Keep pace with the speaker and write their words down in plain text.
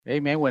Hey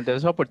man, when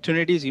there's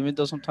opportunities, even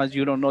though sometimes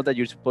you don't know that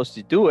you're supposed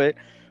to do it,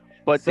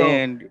 but So,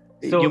 then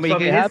you so make I it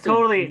mean, it's happen. You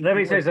totally. make Let it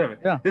me tell work. you something.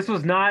 Yeah. This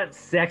was not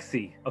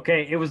sexy.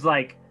 Okay, it was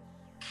like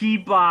key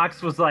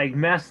box was like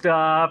messed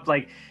up.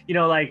 Like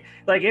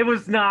it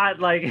was not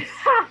like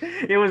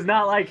it was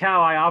not like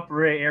how I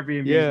operate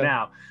Airbnbs Yeah.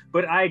 now.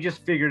 But I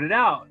just figured it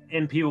out,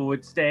 and people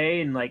would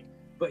stay and like.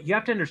 But you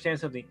have to understand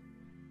something.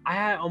 I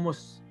had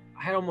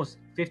almost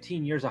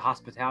 15 years of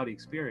hospitality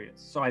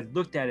experience, so I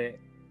looked at it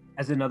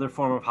as another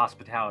form of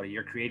hospitality.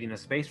 You're creating a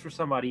space for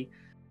somebody.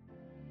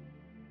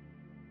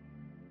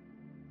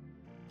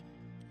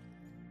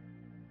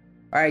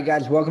 All right,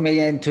 guys, welcome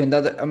again to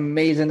another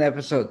amazing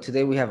episode.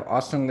 Today we have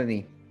Austin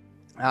Linney,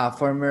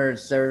 former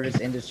service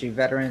industry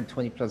veteran,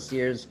 20 plus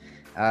years,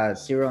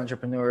 serial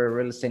entrepreneur,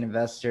 real estate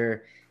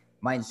investor,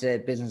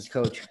 mindset, business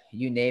coach,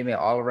 you name it,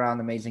 all around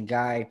amazing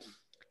guy.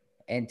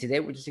 And today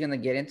we're just gonna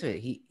get into it.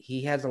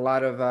 He has a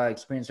lot of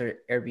experience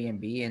at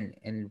Airbnb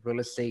and real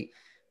estate,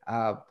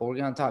 but we're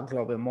gonna talk a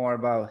little bit more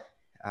about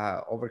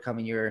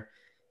overcoming your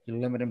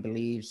limiting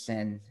beliefs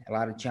and a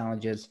lot of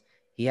challenges.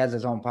 He has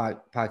his own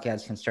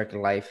podcast, Constructed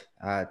Life.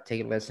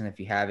 Take a listen if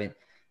you haven't.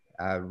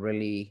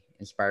 Really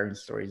inspiring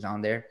stories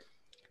on there.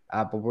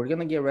 But we're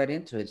gonna get right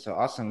into it. So,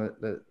 Austin,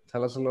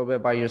 tell us a little bit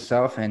about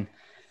yourself and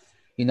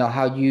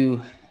how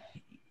you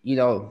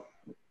know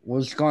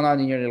what's going on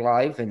in your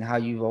life and how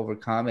you've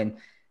overcome and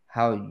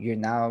how you're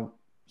now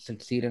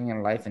succeeding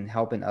in life and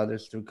helping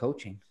others through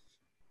coaching.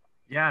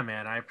 Yeah,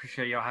 man, I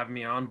appreciate y'all having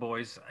me on,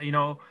 boys.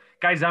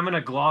 Guys, I'm gonna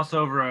gloss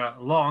over a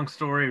long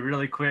story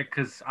really quick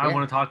because I Yeah.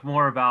 want to talk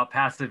more about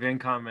passive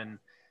income and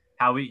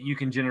how you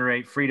can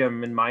generate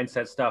freedom and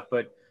mindset stuff.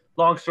 But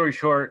long story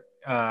short,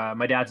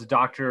 my dad's a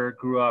doctor.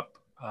 Grew up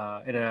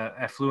in a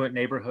affluent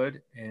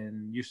neighborhood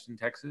in Houston,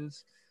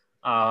 Texas.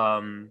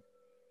 Um,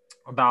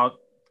 about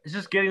it's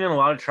just getting in a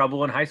lot of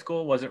trouble in high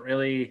school. Wasn't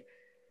really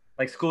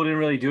like school didn't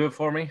really do it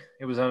for me.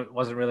 It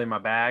wasn't really my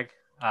bag.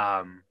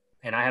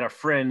 And I had a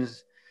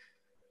friend's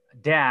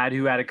dad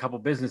who had a couple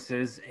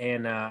businesses,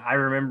 and I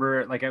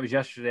remember like it was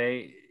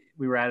yesterday.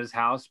 We were at his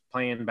house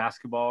playing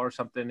basketball or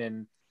something,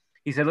 and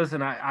he said,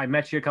 "Listen, I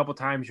met you a couple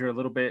times.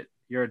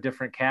 You're a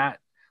different cat."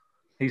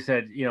 He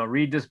said,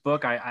 "Read this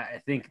book.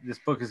 I think this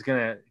book is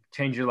gonna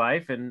change your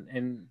life,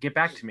 and get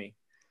back to me."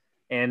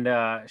 And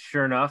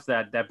sure enough,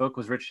 that book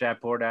was Rich Dad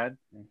Poor Dad,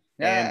 and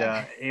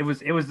Yeah. it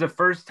was the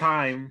first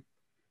time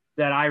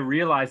that I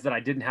realized that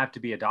I didn't have to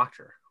be a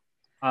doctor.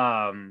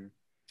 Um,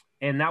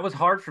 and that was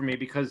hard for me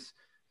because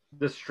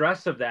the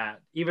stress of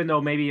that, even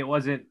though maybe it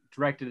wasn't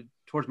directed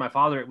towards my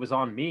father, it was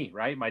on me,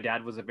 right? My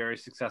dad was a very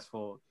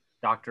successful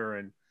doctor,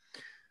 and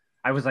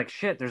I was like,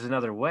 shit, there's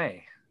another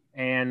way.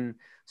 And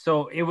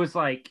so it was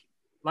like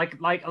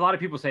a lot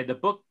of people say, the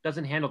book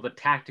doesn't handle the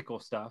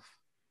tactical stuff,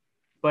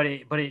 but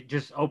it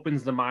just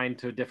opens the mind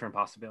to different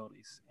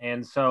possibilities.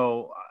 And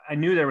so I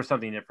knew there was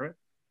something different.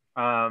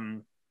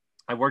 Um,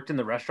 I worked in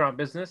the restaurant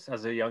business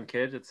as a young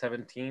kid at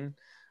 17,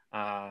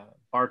 uh,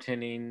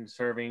 bartending,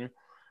 serving.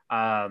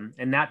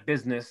 And that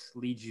business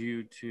leads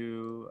you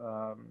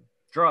to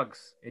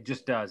drugs. It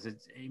just does.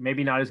 It's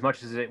maybe not as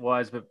much as it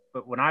was,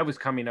 but when I was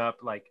coming up,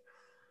 like,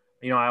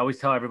 I always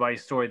tell everybody a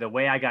story. The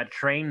way I got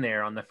trained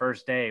there on the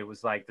first day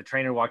was like the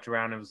trainer walked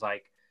around and was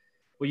like,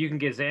 well, you can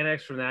get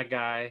Xanax from that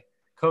guy,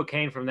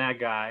 cocaine from that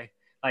guy.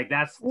 Like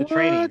that's the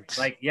training. What?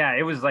 Like, yeah,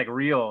 it was like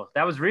real.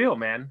 That was real,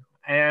 man.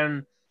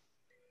 And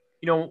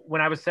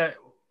when I was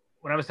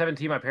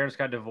 17, my parents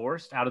got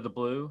divorced out of the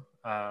blue.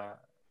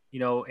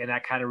 And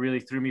that kind of really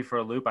threw me for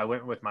a loop. I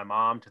went with my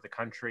mom to the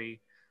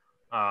country,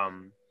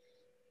 um,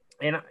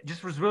 and I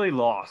just was really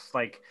lost.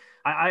 Like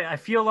I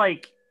feel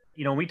like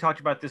we talked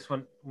about this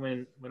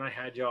when I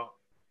had y'all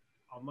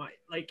on my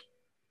like.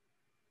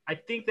 I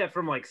think that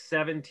from like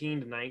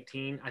 17 to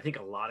 19, I think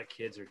a lot of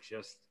kids are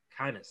just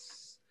kind of,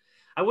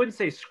 I wouldn't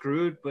say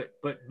screwed, but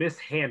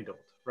mishandled,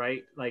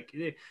 right? Like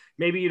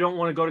maybe you don't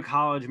want to go to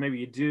college, maybe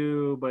you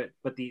do, but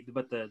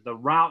the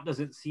route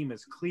doesn't seem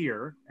as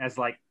clear as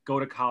like go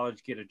to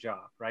college, get a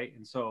job, right?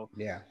 And so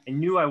Yeah. I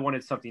knew I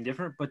wanted something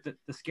different, but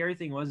the scary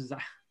thing was is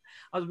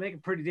I was making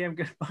pretty damn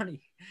good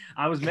money.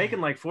 I was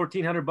making like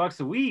 1,400 bucks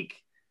a week,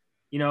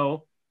 you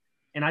know,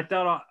 and I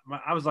thought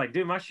I was like,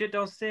 dude, my shit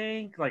don't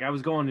stink. Like I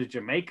was going to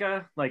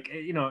Jamaica, like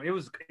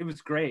it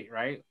was great,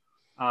 right?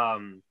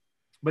 Um,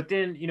 but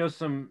then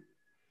some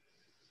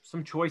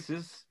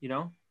choices,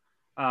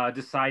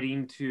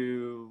 deciding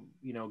to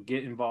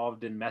get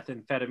involved in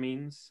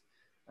methamphetamines,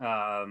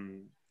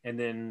 and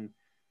then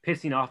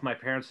pissing off my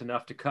parents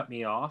enough to cut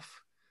me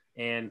off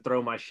and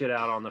throw my shit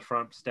out on the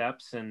front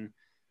steps and.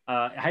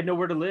 I had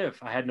nowhere to live.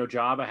 I had no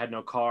job. I had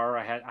no car.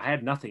 I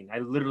had nothing. I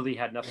literally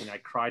had nothing. I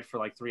cried for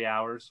like 3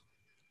 hours.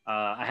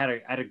 I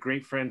had a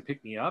great friend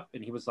pick me up,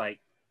 and he was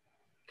like,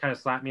 kind of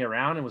slapped me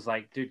around and was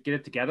like, "Dude, get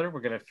it together. We're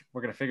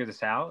gonna figure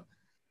this out."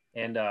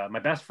 And my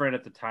best friend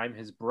at the time,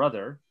 his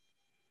brother,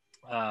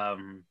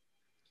 um,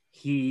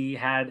 he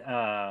had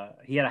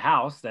a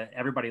house that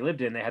everybody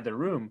lived in. They had their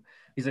room.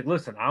 He's like,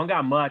 "Listen, I don't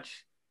got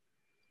much,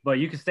 but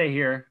you can stay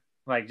here.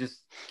 Like, just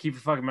keep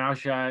your fucking mouth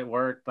shut.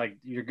 Work. Like,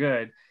 you're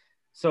good."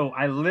 So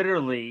I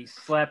literally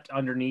slept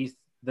underneath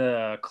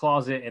the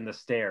closet and the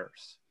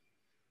stairs.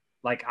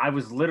 Like I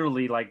was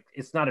literally like,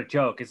 it's not a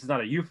joke. It's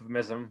not a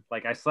euphemism.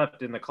 Like I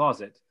slept in the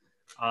closet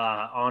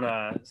on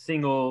a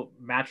single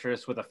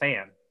mattress with a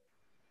fan.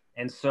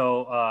 And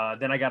so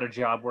then I got a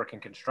job working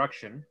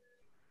construction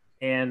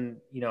and,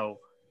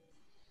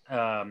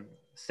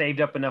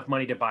 saved up enough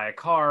money to buy a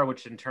car,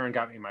 which in turn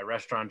got me my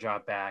restaurant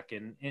job back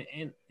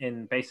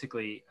and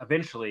basically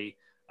eventually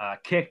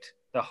kicked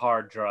the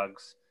hard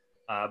drugs,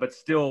 but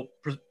still,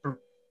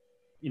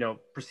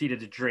 proceeded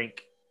to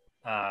drink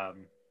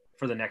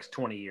for the next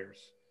 20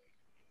 years.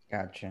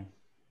 Gotcha.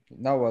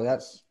 No, well,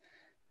 that's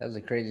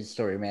a crazy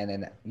story, man.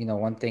 And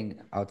one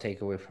thing I'll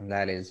take away from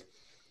that is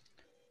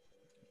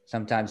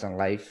sometimes in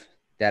life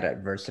that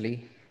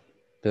adversity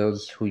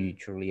builds who you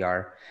truly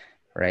are,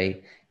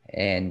 right?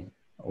 And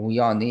we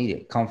all need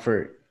it.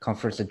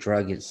 Comfort's a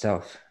drug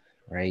itself,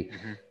 right?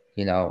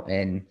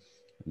 And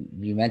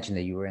you mentioned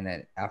that you were in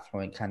an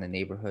affluent kind of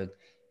neighborhood.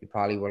 You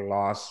probably were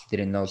lost,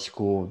 didn't know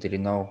school,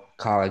 didn't know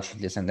college,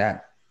 this and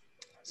that.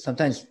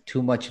 Sometimes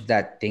too much of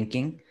that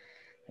thinking,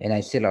 and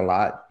I see it a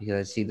lot because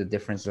I see the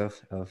difference of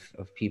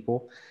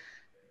people,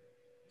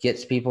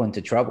 gets people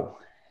into trouble.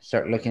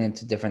 Start looking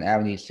into different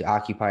avenues to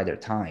occupy their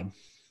time,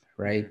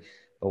 right?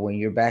 But when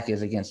your back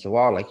is against the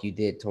wall, like you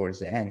did towards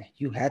the end,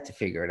 you had to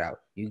figure it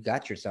out. You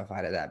got yourself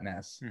out of that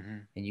mess,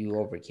 and you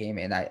overcame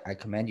it. And I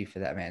commend you for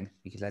that, man,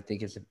 because I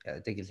think it's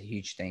a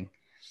huge thing.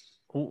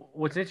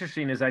 What's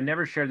interesting is I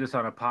never shared this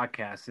on a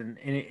podcast, and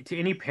to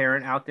any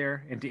parent out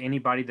there and to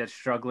anybody that's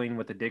struggling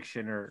with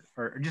addiction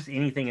or just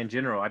anything in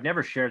general, I've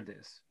never shared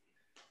this.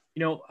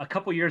 A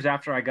couple years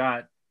after I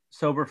got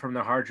sober from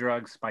the hard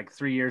drugs, like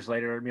 3 years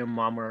later, me and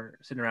mom were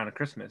sitting around at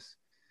Christmas,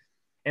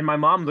 and my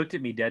mom looked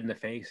at me dead in the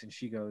face and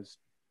she goes,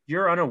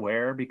 "You're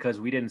unaware because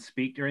we didn't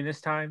speak during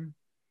this time."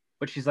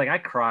 But she's like, "I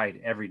cried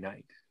every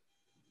night.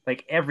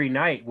 Like every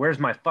night. Where's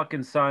my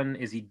fucking son?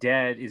 Is he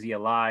dead? Is he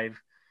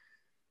alive?"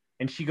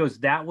 And she goes,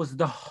 "That was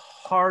the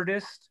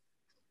hardest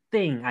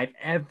thing I've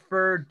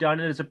ever done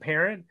as a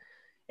parent."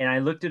 And I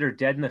looked at her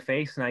dead in the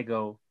face and I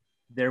go,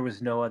 "There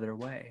was no other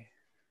way.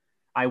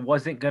 I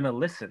wasn't going to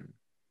listen.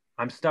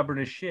 I'm stubborn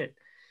as shit.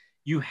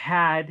 You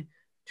had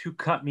to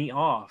cut me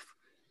off."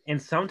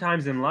 And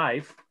sometimes in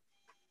life,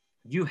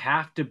 there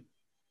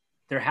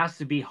has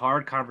to be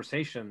hard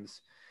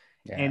conversations.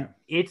 Yeah. And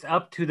it's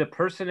up to the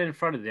person in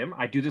front of them.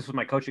 I do this with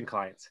my coaching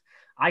clients.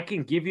 I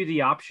can give you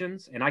the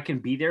options and I can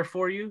be there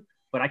for you,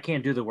 but I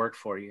can't do the work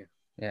for you.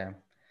 Yeah.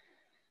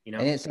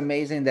 And it's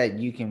amazing that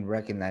you can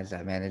recognize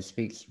that, man. It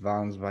speaks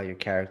volumes about your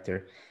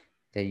character,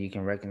 that you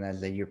can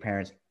recognize that your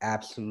parents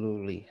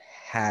absolutely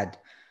had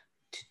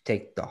to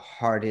take the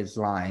hardest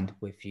line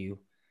with you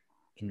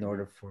in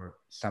order for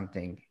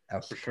something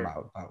else to come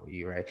out about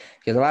you, right?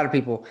 Because a lot of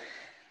people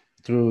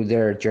through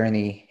their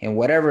journey and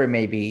whatever it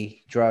may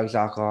be, drugs,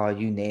 alcohol,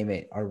 you name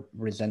it, are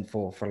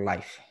resentful for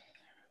life,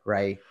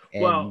 right?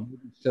 And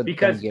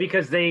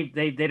because they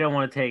don't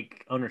want to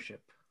take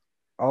ownership.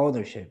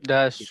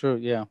 That's true.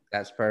 Yeah,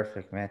 that's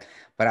perfect, man.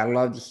 But I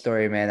love the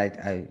story, man.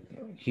 I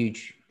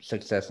huge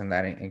success in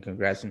that, and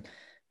congrats. And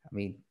I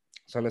mean,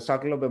 so let's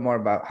talk a little bit more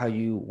about how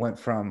you went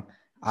from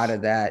out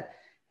of that,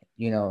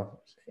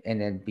 and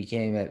then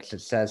became a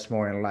success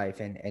more in life,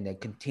 and a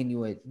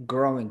continued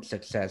growing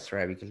success,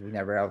 right? Because we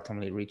never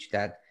ultimately reached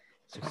that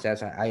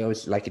success. I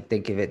always like to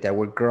think of it that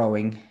we're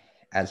growing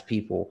as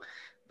people.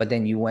 But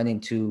then you went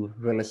into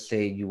real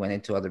estate, you went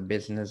into other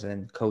business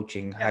and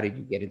coaching. How did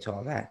you get into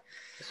all that?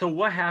 So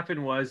what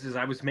happened is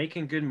I was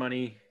making good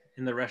money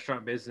in the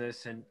restaurant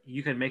business, and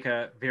you can make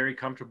a very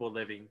comfortable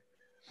living.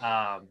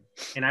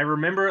 And I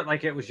remember it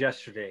like it was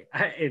yesterday.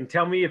 And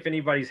tell me if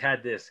anybody's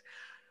had this.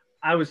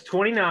 I was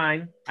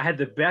 29. I had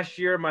the best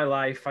year of my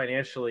life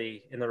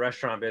financially in the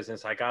restaurant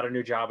business. I got a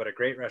new job at a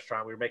great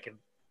restaurant. We were making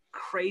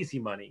crazy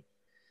money.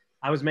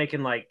 I was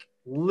making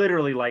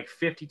literally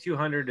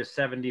 $5,200 to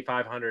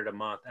 $7,500 a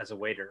month as a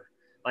waiter,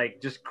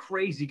 like just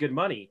crazy good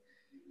money.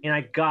 And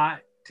I got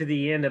to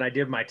the end and I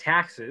did my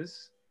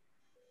taxes.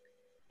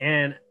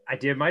 And I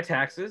did my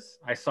taxes.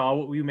 I saw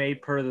what we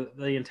made per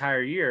the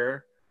entire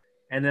year.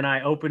 And then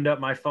I opened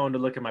up my phone to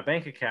look at my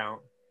bank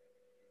account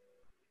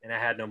and I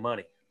had no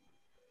money.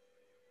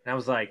 And I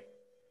was like,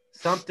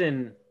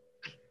 something's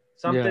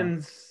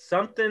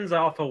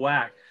off of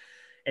whack.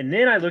 And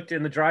then I looked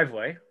in the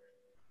driveway.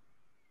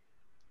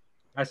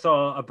 I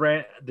saw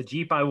the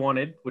Jeep I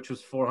wanted, which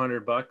was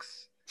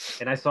 $400.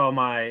 And I saw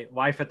my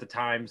wife at the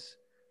time's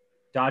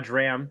Dodge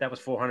Ram. That was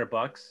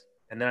 $400.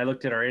 And then I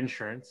looked at our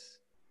insurance.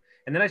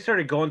 And then I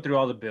started going through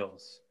all the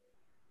bills.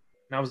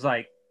 And I was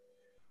like,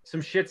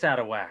 some shit's out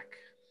of whack.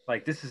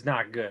 Like, this is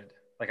not good.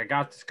 Like, I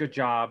got this good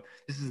job.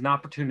 This is an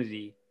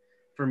opportunity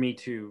for me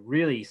to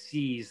really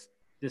seize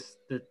this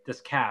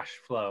cash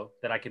flow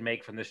that I can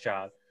make from this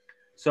job.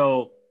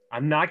 So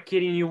I'm not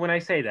kidding you when I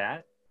say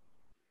that.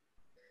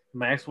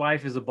 My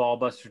ex-wife is a ball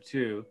buster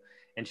too,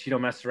 and she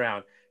don't mess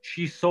around.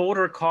 She sold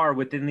her car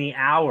within the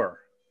hour,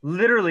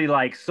 literally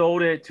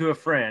sold it to a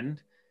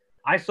friend.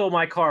 I sold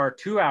my car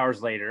 2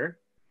 hours later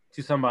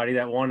to somebody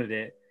that wanted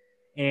it.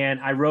 and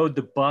I rode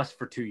the bus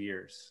for 2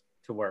 years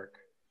to work.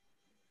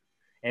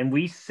 And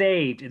we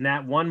saved in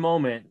that one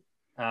moment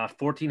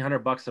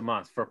 $1,400 a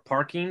month for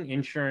parking,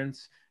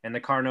 insurance, and the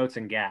car notes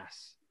and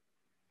gas.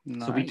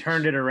 Nice. So we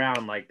turned it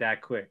around like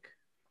that quick.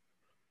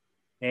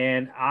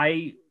 And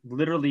I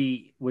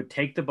literally would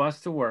take the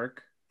bus to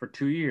work for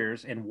 2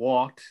 years and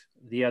walked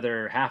the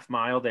other half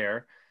mile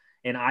there.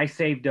 And I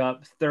saved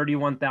up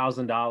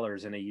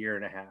 $31,000 in a year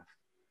and a half.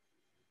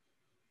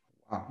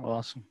 Wow.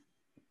 Awesome.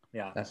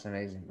 Yeah. That's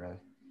amazing, brother.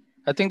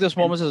 I think those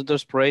moments of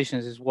desperation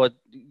is what,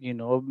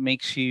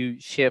 makes you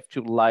shift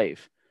your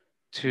life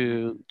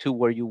to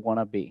where you want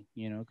to be,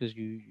 because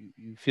you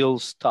feel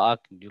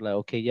stuck and you're like,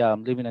 okay, yeah,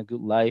 I'm living a good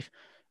life.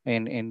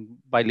 And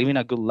by living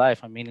a good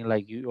life, I mean,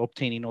 like, you're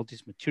obtaining all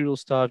this material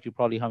stuff. You're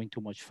probably having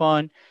too much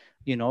fun,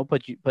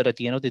 but at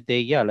the end of the day,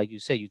 yeah, like you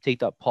said, you take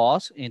that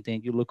pause and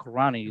then you look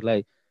around and you're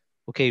like,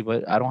 okay,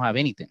 but I don't have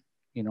anything,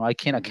 I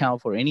can't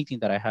account for anything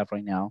that I have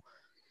right now.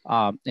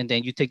 And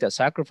then you take that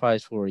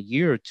sacrifice for a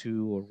year or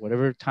two or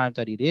whatever time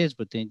that it is,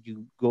 but then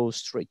you go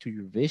straight to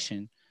your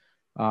vision.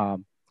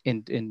 And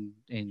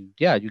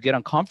yeah, you get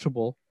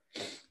uncomfortable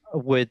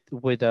with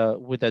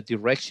a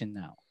direction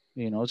now,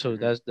 so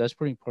that's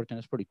pretty important.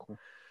 That's pretty cool.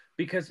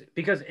 Because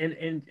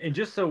and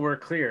just so we're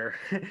clear,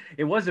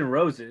 it wasn't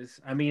roses.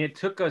 I mean, it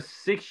took us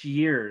 6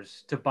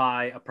 years to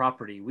buy a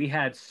property. We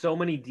had so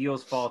many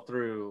deals fall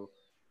through,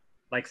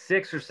 like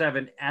 6 or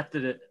 7 at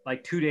the,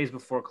 like 2 days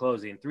before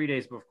closing, 3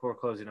 days before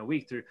closing, a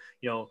week through,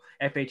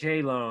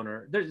 FHA loan,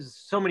 or there's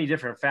so many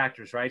different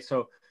factors, right?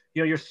 So,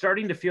 you're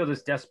starting to feel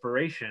this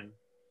desperation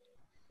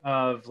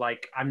of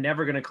like, I'm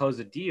never going to close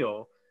a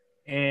deal.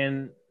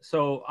 And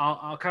so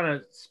I'll kind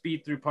of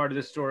speed through part of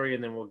this story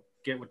and then we'll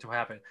get what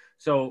happened.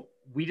 So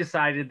we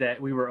decided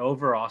that we were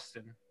over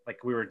Austin.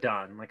 Like, we were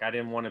done. Like, I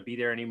didn't want to be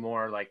there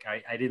anymore. Like,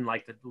 I didn't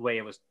like the way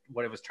it was,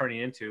 what it was turning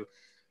into.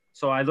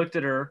 So I looked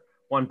at her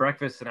one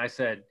breakfast and I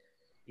said,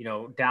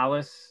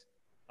 Dallas,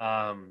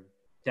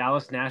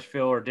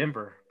 Nashville, or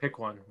Denver, pick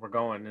one. We're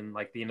going in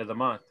like the end of the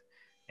month.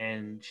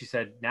 And she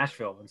said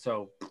Nashville. And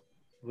so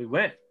we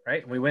went,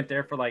 right? And we went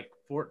there for like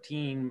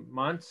 14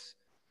 months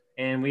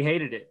and we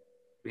hated it.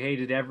 We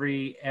hated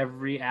every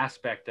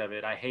aspect of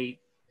it. I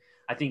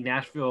think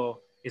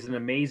Nashville is an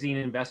amazing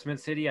investment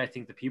city. I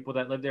think the people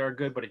that live there are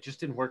good, but it just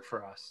didn't work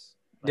for us.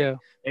 Like,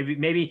 yeah.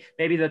 Maybe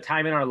the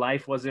time in our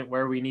life wasn't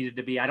where we needed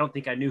to be. I don't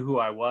think I knew who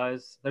I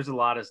was. There's a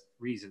lot of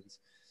reasons.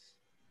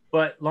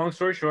 But long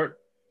story short,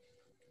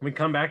 we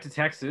come back to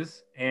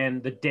Texas,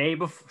 and the day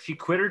before she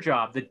quit her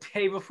job, the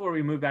day before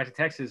we moved back to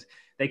Texas,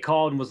 they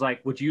called and was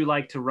like, would you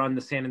like to run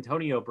the San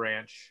Antonio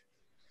branch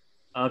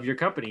of your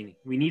company?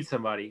 We need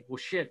somebody. Well,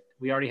 shit,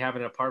 we already have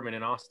an apartment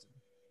in Austin.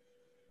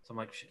 So I'm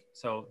like, shit.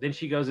 So then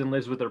she goes and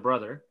lives with her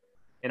brother,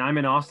 and I'm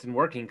in Austin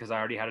working because I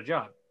already had a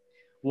job.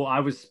 Well, I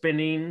was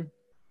spending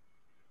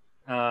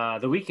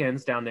the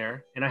weekends down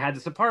there, and I had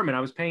this apartment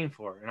I was paying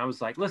for. And I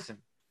was like, listen,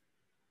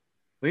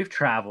 we've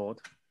traveled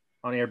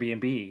on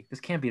Airbnb. This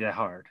can't be that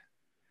hard.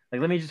 Like,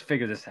 let me just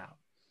figure this out.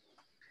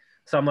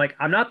 So I'm like,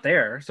 I'm not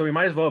there, so we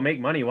might as well make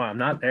money while I'm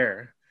not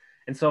there.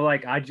 And so,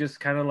 like, I just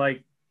kind of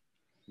like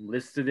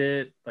listed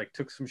it, like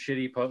took some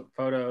shitty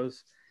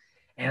photos,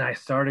 and I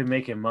started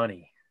making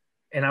money.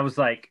 And I was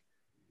like,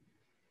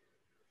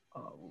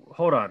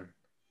 hold on.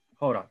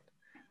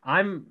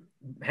 I'm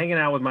hanging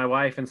out with my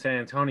wife in San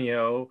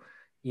Antonio,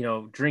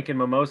 drinking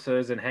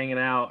mimosas and hanging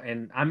out,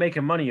 and I'm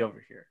making money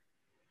over here.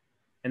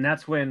 And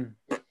that's when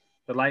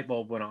the light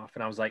bulb went off,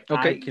 and I was like,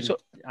 okay,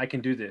 I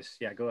can do this.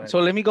 Yeah, go ahead. So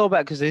let me go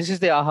back, because this is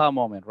the aha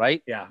moment,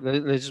 right? Yeah.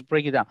 Let's just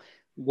break it down.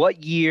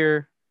 What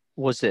year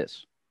was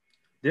this?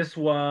 This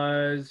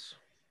was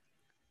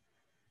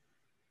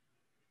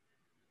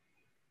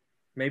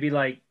maybe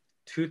like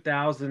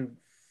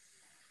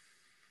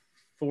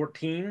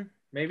 2014,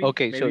 maybe.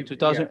 Okay, maybe, so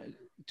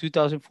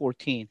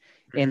 2014.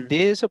 Mm-hmm. And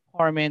this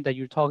apartment that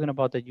you're talking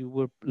about that you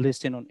were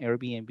listing on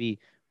Airbnb,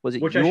 was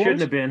it which yours? I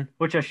shouldn't have been.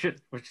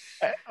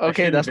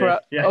 Okay, that's where.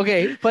 Yeah.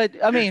 Okay, but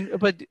I mean,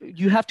 but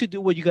you have to do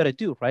what you got to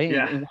do, right?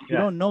 Yeah. And you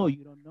don't know.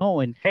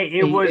 And hey,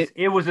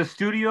 it was a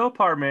studio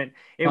apartment.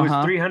 It was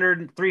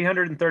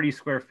 330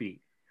 square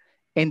feet.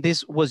 And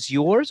this was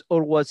yours,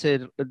 or was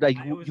it like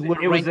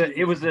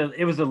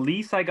it was a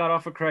lease I got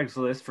off of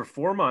Craigslist for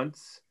 4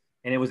 months,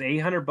 and it was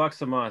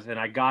 $800 a month, and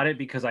I got it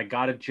because I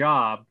got a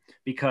job.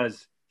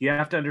 Because you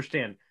have to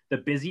understand, the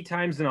busy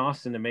times in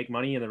Austin to make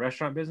money in the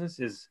restaurant business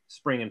is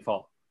spring and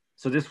fall.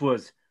 So this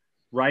was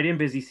right in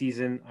busy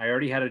season. I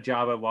already had a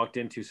job I walked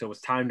into, so it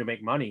was time to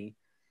make money.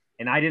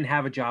 And I didn't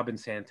have a job in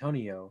San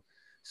Antonio.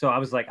 So I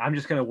was like, I'm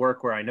just going to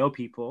work where I know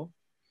people.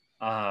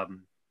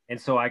 And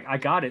so I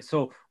got it.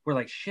 So we're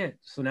like, shit.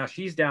 So now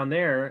she's down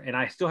there, and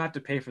I still have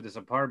to pay for this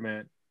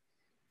apartment,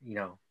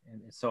 and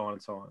so on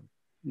and so on.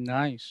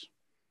 Nice.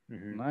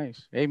 Mm-hmm.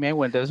 Nice. Hey, man,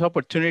 when there's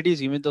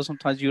opportunities, even though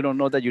sometimes you don't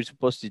know that you're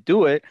supposed to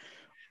do it,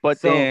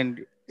 but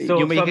then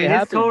you make it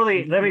happen.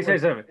 Totally, let me say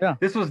something. Yeah.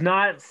 This was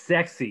not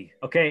sexy,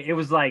 okay? It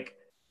was like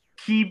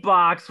key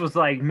box was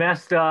like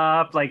messed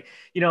up, like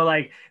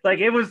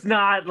it was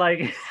not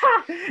like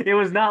it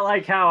was not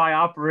like how I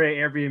operate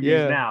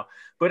Airbnbs now.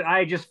 But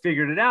I just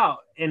figured it out,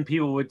 and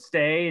people would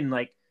stay and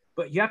like.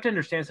 But you have to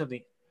understand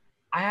something.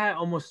 I had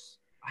almost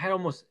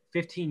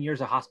 15 years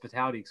of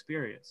hospitality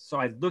experience, so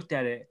I looked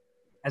at it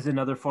as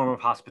another form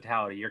of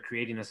hospitality. You're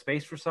creating a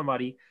space for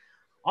somebody.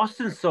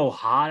 Austin's so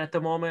hot at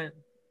the moment.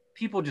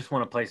 People just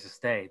want a place to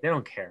stay. They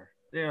don't care.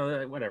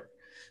 Whatever.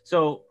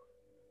 So,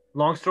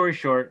 long story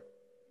short,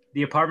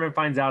 the apartment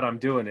finds out I'm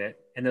doing it,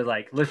 and they're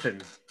like,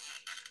 "Listen,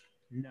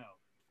 no,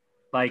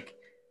 like,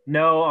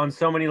 no, on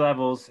so many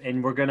levels,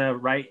 and we're gonna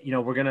write,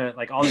 we're gonna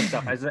like all this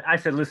stuff." I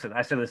said, listen.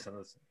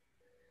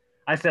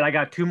 I said, I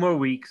got 2 more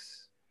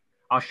weeks.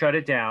 I'll shut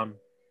it down.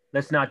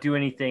 Let's not do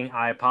anything.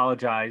 I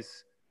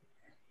apologize.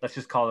 Let's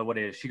just call it what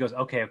it is. She goes,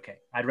 okay.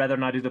 I'd rather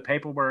not do the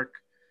paperwork.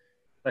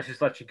 Let's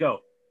just let you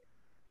go.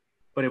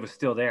 But it was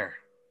still there,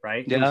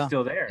 right? Yeah. It was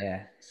still there.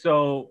 Yeah.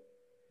 So,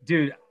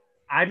 dude,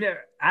 I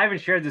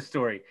haven't shared this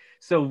story.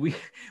 So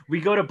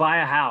we go to buy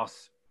a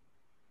house.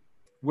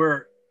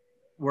 We're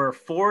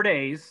 4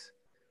 days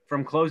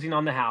from closing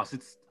on the house.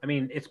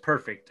 It's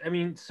perfect.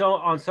 So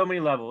on so many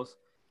levels.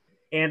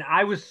 And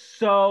I was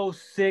so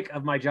sick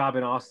of my job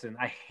in Austin.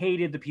 I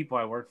hated the people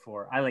I worked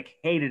for. I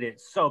hated it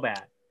so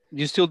bad.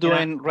 You still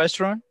doing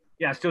restaurant?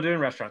 Yeah, still doing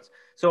restaurants.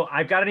 So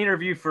I've got an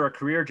interview for a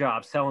career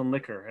job selling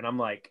liquor. And I'm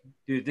like,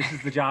 dude, this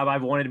is the job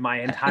I've wanted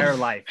my entire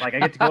life. Like, I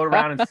get to go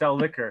around and sell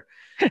liquor.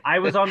 I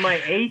was on my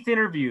eighth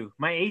interview.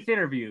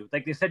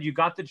 Like they said, you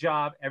got the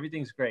job.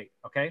 Everything's great.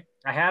 Okay.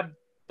 I had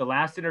the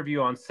last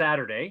interview on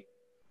Saturday.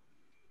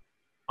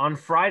 On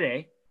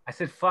Friday, I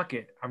said, fuck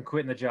it. I'm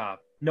quitting the job.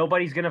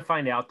 Nobody's going to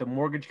find out. The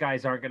mortgage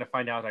guys aren't going to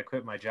find out I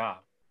quit my job.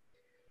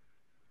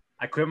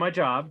 I quit my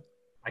job.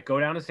 I go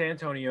down to San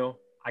Antonio.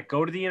 I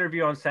go to the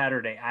interview on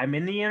Saturday. I'm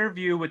in the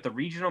interview with the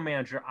regional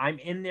manager. I'm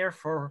in there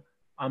for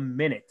a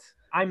minute.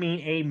 A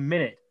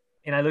minute.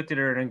 And I looked at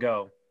her and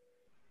go,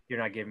 you're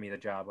not giving me the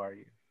job, are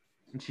you?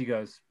 And she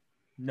goes,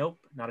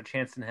 nope, not a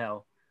chance in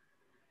hell.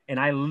 And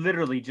I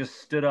literally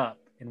just stood up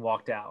and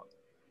walked out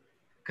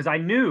because I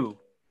knew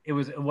it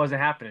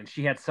wasn't happening.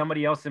 She had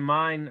somebody else in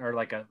mind, or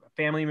like a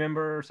family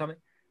member or something.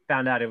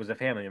 Found out it was a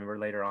family member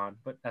later on,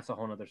 but that's a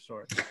whole nother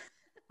story.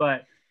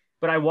 But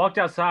I walked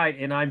outside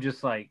and I'm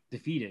just like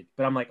defeated.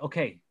 But I'm like,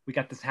 okay, we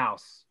got this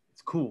house.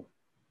 It's cool.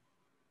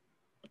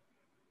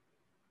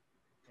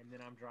 And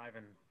then I'm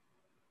driving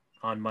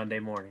on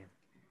Monday morning,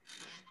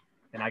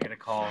 and I get a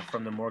call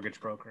from the mortgage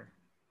broker.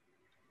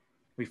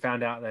 We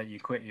found out that you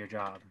quit your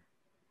job.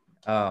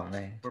 Oh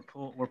man.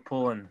 We're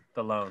pulling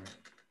the loan.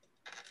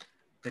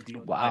 The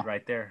deal died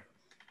right there.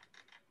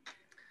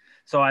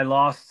 So I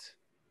lost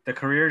the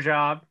career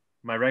job,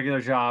 my regular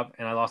job,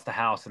 and I lost the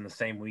house in the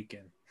same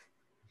weekend.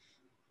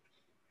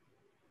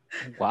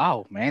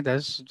 Wow, man,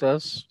 that's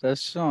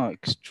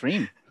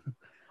extreme.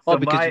 So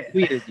because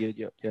you quit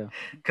it, yeah.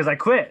 Because I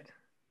quit.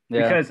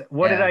 Yeah. Because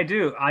what did I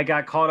do? I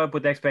got caught up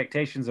with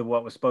expectations of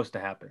what was supposed to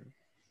happen.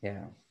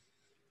 Yeah.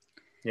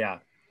 Yeah.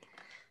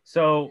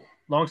 So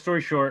long story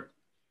short,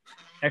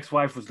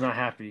 ex-wife was not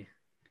happy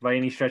by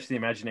any stretch of the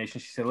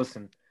imagination. She said,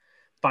 listen,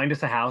 find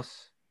us a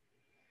house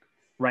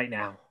right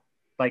now.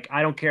 Like,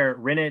 I don't care.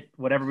 Rent it,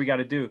 whatever we got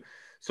to do.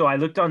 So I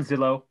looked on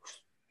Zillow.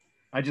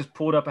 I just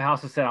pulled up a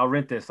house and said, I'll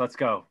rent this. Let's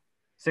go.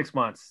 6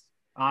 months.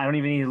 I don't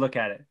even need to look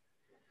at it.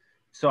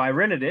 So I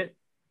rented it.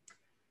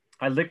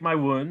 I licked my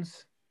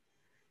wounds.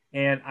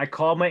 And I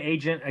called my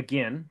agent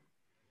again.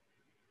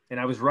 And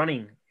I was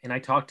running. And I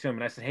talked to him.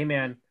 And I said, hey,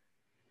 man,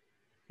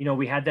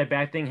 we had that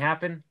bad thing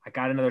happen. I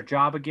got another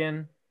job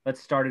again.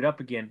 Let's start it up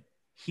again.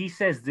 He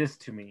says this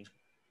to me.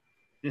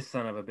 This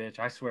son of a bitch.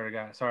 I swear to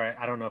God. Sorry,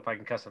 I don't know if I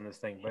can cuss on this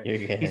thing. But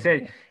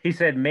he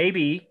said,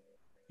 maybe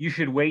you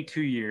should wait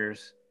 2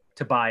 years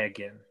to buy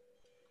again.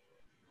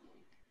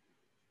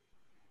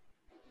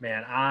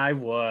 Man, I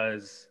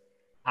was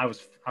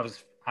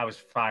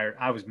fired.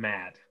 I was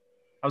mad.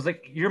 I was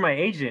like, you're my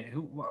agent.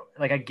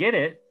 I get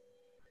it.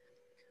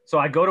 So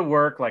I go to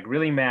work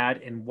really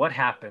mad. And what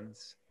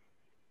happens?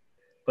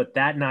 But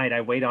that night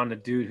I wait on the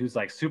dude who's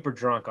super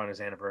drunk on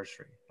his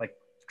anniversary,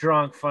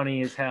 drunk,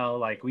 funny as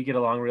hell. We get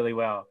along really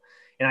well.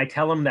 And I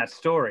tell him that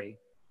story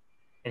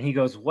and he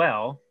goes,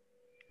 well,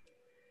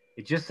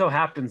 it just so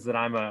happens that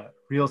I'm a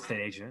real estate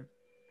agent.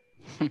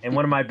 And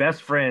one of my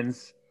best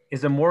friends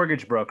is a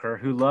mortgage broker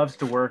who loves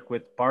to work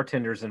with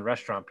bartenders and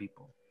restaurant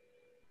people.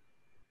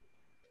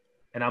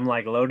 And I'm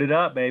like, loaded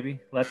up, baby.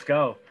 Let's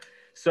go.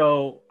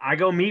 So I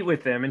go meet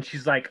with them and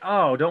she's like,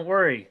 oh, don't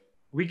worry.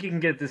 We can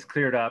get this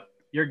cleared up.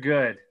 You're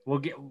good.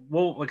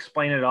 We'll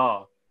explain it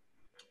all.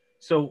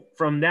 So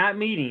from that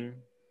meeting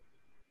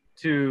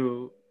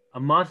to a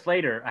month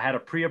later, I had a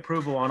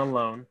pre-approval on a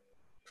loan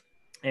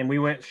and we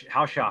went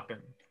house shopping.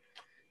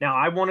 Now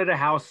I wanted a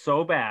house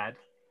so bad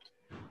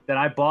that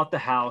I bought the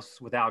house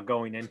without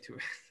going into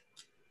it.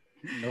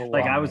 No,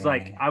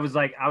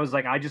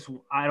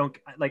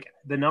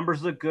 the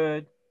numbers look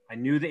good. I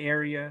knew the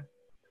area.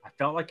 I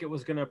felt like it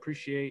was going to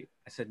appreciate.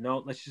 I said,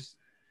 no, let's just,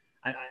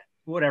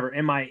 whatever.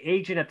 And my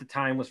agent at the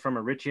time was from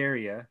a rich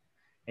area.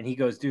 And he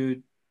goes,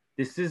 dude,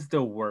 this is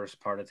the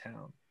worst part of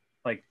town.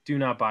 Do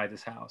not buy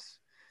this house.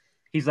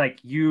 He's like,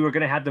 you are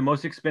going to have the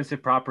most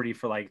expensive property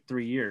for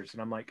 3 years.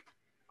 And I'm like,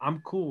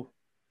 I'm cool.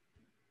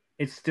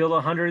 It's still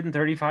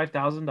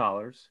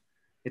 $135,000.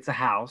 It's a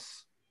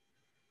house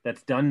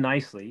that's done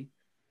nicely.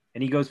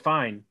 And he goes,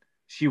 fine.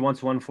 She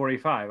wants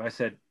 145. I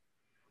said,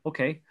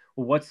 okay,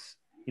 well, what's,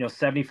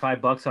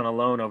 75 bucks on a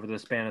loan over the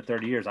span of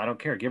 30 years? I don't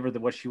care. Give her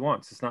what she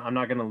wants. I'm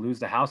not going to lose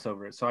the house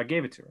over it. So I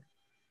gave it to her.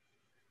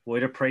 Well,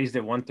 it appraised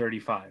at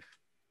 135.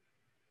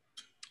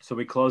 So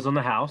we closed on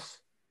the house.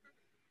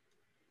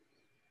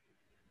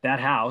 That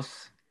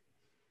house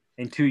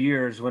in 2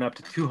 years went up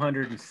to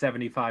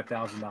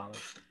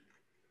 $275,000.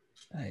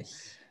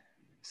 Nice.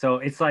 So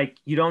it's like,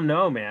 you don't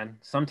know, man.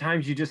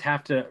 Sometimes you just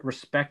have to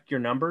respect your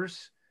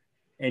numbers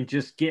and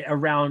just get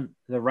around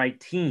the right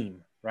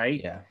team, right?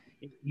 Yeah.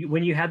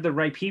 When you had the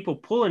right people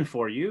pulling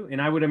for you,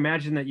 and I would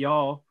imagine that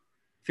y'all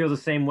feel the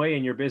same way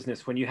in your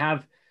business. When you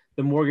have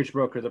the mortgage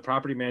broker, the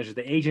property manager,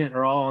 the agent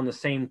are all on the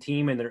same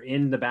team and they're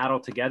in the battle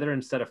together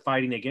instead of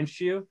fighting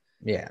against you.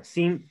 Yeah.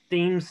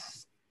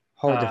 Themes.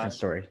 Whole different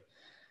story.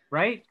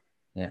 Right?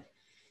 Yeah.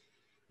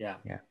 Yeah.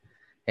 Yeah.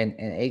 And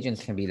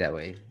agents can be that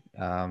way,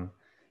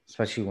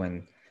 especially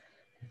when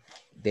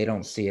they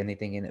don't see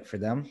anything in it for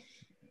them.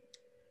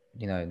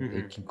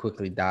 It can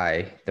quickly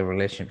die. The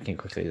relationship can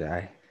quickly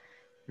die.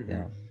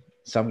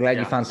 So I'm glad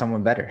you found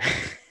someone better.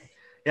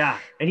 Yeah,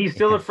 and he's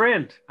still a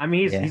friend. I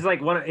mean, he's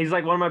like one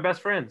of my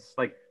best friends.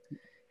 Like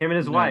him and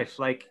his wife.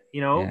 Like,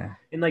 and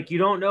like you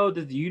don't know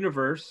that the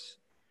universe,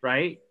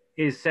 right,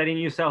 is setting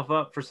yourself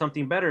up for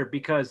something better,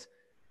 because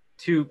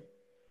to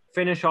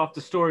finish off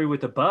the story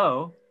with a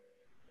bow,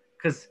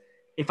 because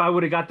if I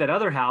would have got that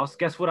other house,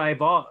 guess what I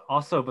bought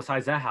also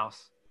besides that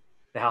house?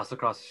 The house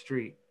across the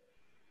street.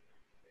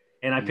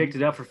 And I picked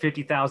it up for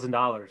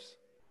 $50,000.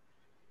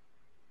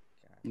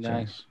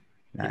 Nice.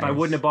 If I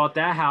wouldn't have bought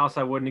that house,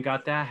 I wouldn't have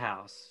got that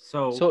house.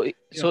 So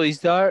is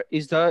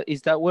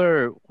that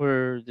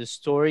where the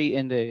story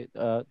and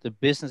the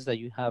business that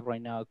you have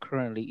right now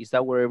currently, is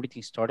that where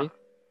everything started?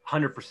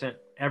 100%.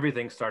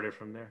 Everything started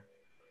from there.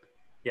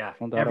 Yeah,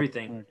 From that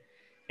everything.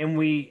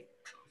 And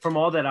from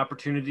all that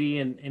opportunity,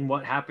 and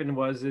what happened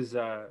was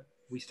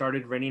we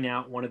started renting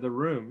out one of the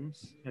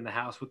rooms in the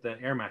house with the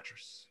air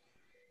mattress.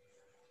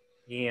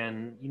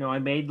 And, I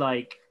made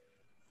like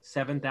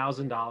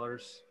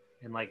 $7,000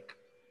 in like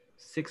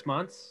 6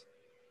 months.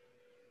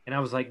 And I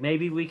was like,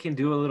 maybe we can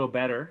do a little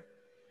better.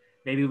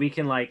 Maybe we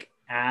can like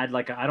add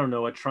like, I don't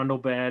know, a trundle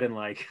bed and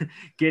like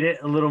get it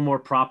a little more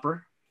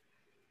proper.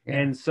 Yeah.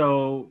 And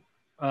so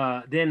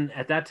then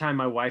at that time,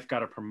 my wife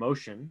got a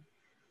promotion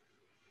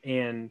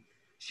and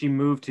she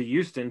moved to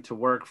Houston to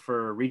work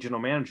for a regional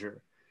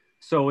manager.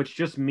 So it's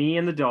just me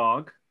and the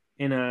dog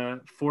in a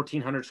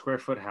 1,400 square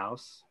foot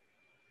house.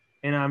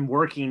 And I'm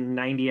working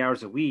 90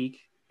 hours a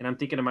week. And I'm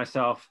thinking to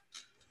myself,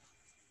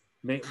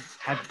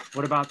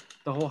 what about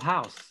the whole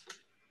house?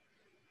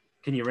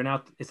 Can you rent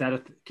out?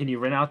 Can you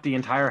rent out the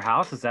entire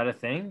house? Is that a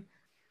thing?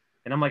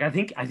 And I'm like, I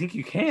think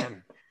you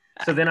can.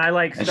 So then I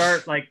like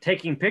start like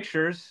taking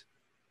pictures,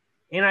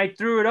 and I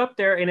threw it up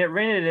there, and it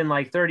rented in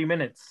like 30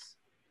 minutes.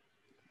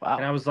 Wow.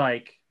 And I was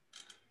like,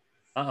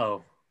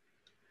 uh-oh,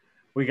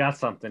 we got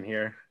something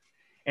here.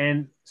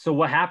 And so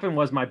what happened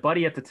was my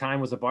buddy at the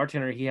time was a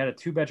bartender. He had a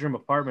 2-bedroom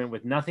apartment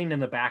with nothing in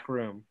the back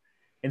room.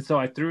 And so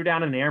I threw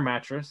down an air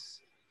mattress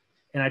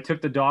and I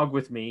took the dog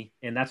with me,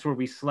 and that's where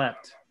we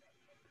slept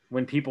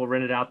when people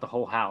rented out the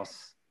whole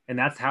house. And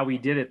that's how we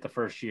did it the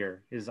first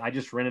year, is I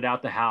just rented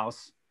out the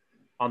house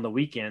on the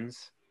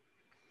weekends,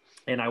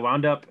 and I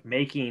wound up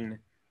making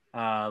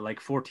like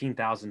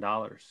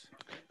 $14,000.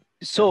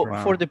 So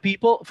for the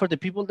people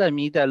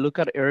that look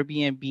at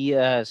Airbnb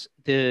as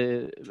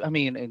in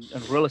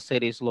real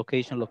estate is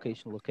location,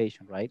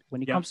 right?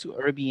 When it comes to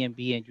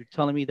Airbnb, and you're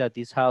telling me that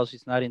this house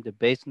is not in the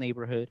best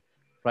neighborhood,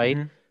 right?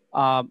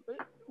 And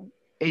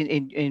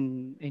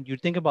you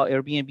think about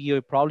Airbnb,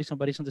 or probably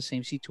somebody's in the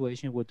same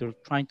situation where they're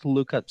trying to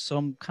look at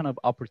some kind of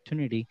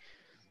opportunity.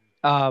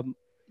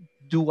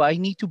 Do I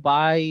need to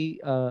buy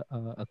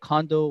a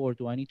condo, or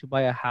do I need to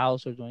buy a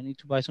house, or do I need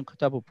to buy some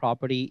type of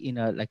property in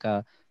a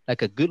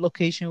good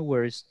location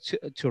where it's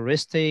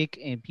touristic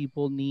and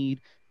people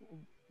need?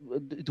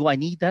 Do I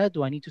need that?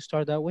 Do I need to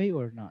start that way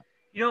or not?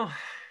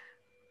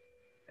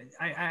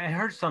 I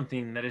heard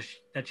something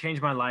that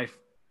changed my life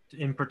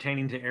in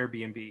pertaining to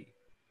Airbnb.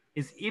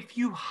 Is if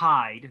you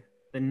hide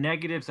the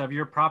negatives of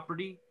your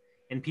property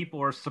and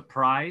people are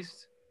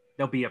surprised,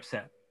 they'll be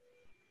upset.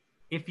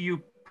 If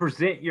you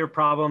present your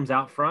problems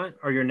out front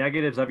or your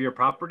negatives of your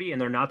property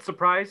and they're not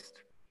surprised,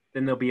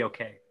 then they'll be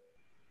okay.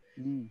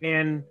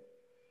 And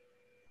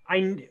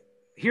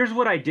here's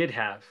what I did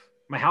have.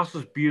 My house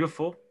was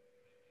beautiful.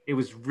 It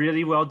was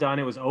really well done.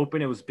 It was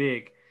open. It was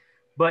big.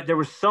 But there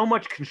was so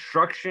much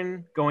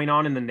construction going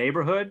on in the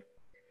neighborhood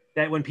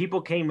that when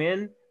people came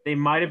in, they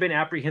might have been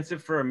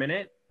apprehensive for a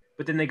minute,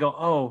 but then they go,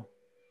 oh,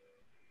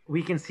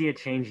 we can see it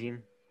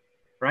changing,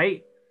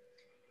 right?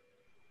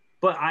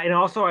 But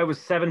I was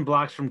 7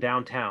 blocks from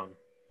downtown.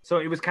 So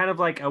it was kind of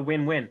like a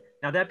win-win.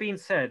 Now, that being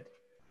said,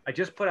 I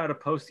just put out a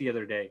post the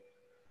other day.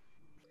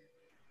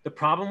 The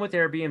problem with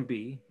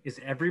Airbnb is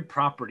every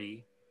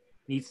property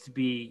needs to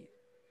be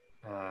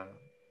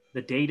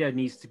the data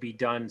needs to be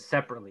done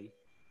separately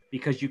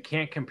because you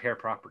can't compare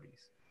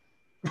properties.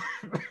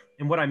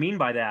 And what I mean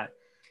by that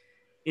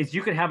is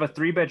you could have a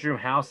 3-bedroom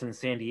house in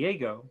San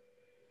Diego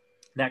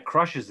that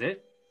crushes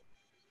it,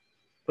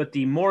 but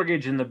the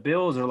mortgage and the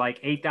bills are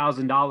like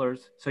 $8,000,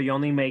 so you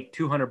only make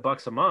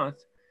 $200 a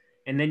month.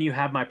 And then you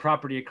have my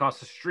property across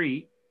the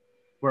street.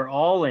 We're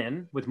all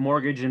in with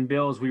mortgage and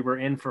bills. We were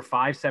in for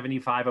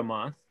 $575 a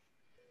month,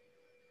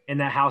 and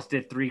that house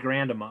did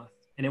 $3,000 a month,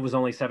 and it was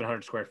only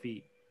 700 square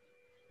feet.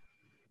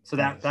 So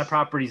that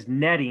property's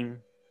netting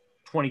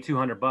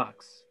 $2,200.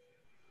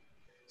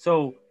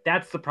 So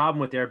that's the problem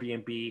with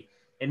Airbnb.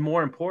 And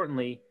more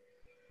importantly,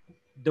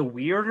 the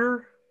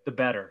weirder, the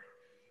better.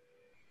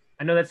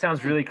 I know that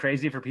sounds really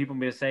crazy for people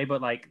to say,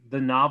 but like the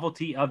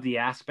novelty of the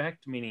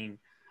aspect, meaning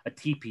a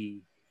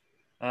teepee,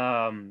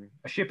 a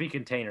shipping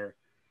container,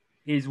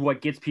 is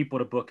what gets people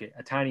to book it.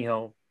 A tiny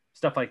home,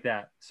 stuff like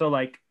that. So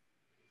like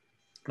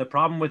the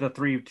problem with a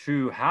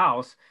 3-2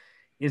 house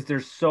is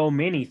there's so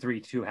many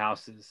 3-2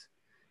 houses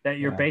that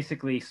you're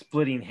basically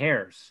splitting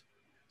hairs.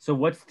 So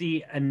what's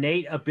the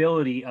innate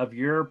ability of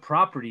your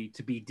property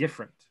to be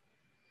different,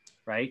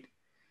 right?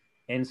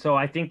 And so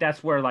I think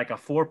that's where like a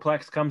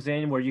 4-plex comes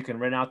in, where you can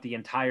rent out the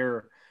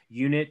entire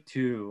unit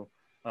to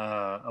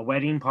a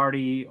wedding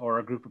party or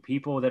a group of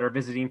people that are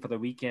visiting for the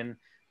weekend.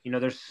 You know,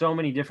 there's so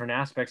many different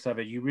aspects of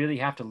it. You really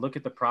have to look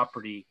at the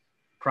property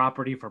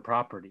for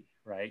property,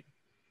 right?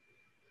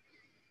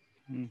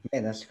 Man,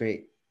 that's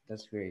great.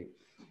 That's great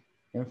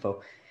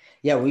info.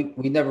 Yeah,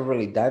 we never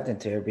really dived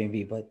into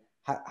Airbnb, but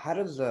how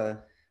does the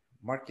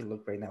market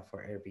look right now for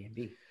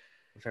Airbnb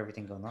with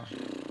everything going on?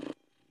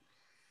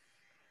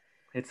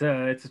 It's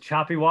a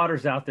choppy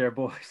waters out there,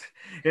 boys.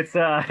 It's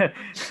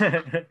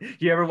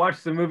you ever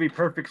watch the movie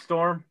Perfect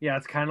Storm? Yeah,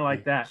 it's kind of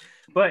like that.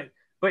 But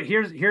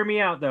hear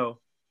me out though.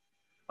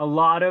 A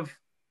lot of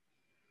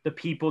the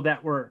people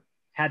that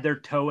had their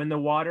toe in the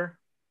water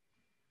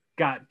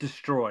got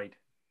destroyed.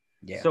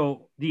 Yeah.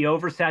 So the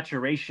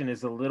oversaturation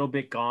is a little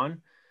bit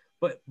gone.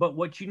 But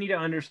what you need to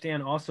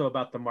understand also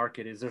about the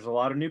market is there's a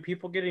lot of new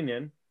people getting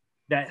in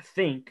that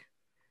think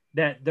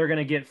that they're going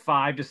to get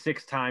 5 to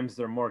 6 times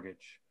their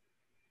mortgage.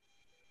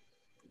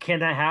 Can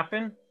that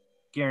happen?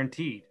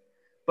 Guaranteed.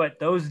 But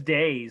those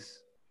days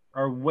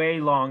are way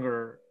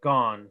longer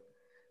gone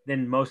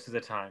than most of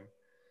the time.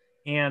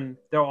 And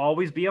there'll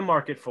always be a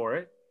market for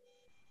it.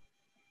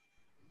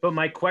 But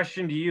my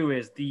question to you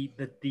is the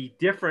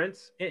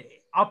difference.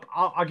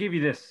 I'll give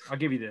you this. I'll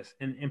give you this.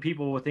 And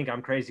people will think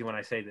I'm crazy when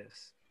I say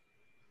this.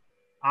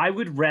 I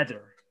would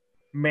rather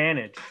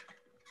manage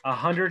a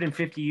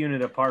 150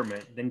 unit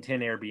apartment than 10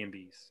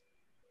 Airbnbs.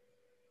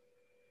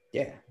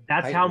 Yeah.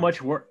 That's how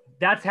much work.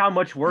 That's how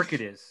much work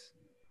it is.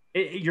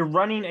 You're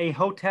running a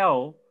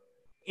hotel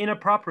in a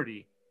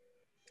property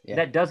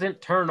that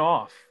doesn't turn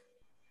off.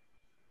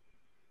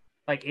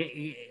 Like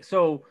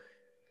so,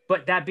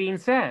 but that being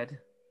said,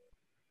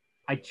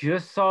 I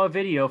just saw a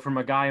video from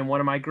a guy in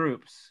one of my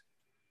groups.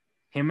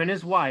 Him and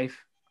his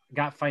wife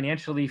got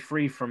financially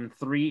free from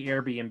 3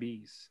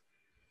 Airbnbs.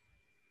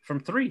 From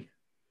 3.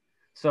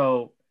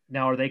 So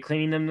now are they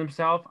cleaning them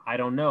themselves? I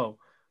don't know.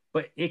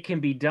 But it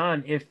can be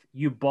done if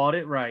you bought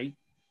it right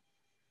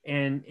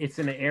and it's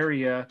in an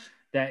area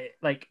that,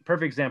 like,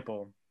 perfect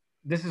example.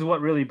 This is what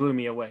really blew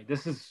me away.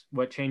 This is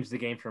what changed the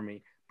game for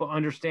me. But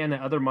understand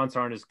that other months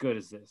aren't as good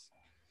as this.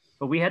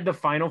 But we had the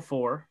Final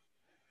Four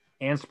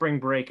and spring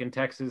break in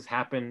Texas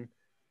happen.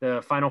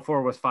 The Final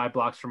Four was 5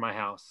 blocks from my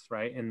house,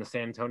 right? In the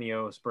San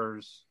Antonio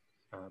Spurs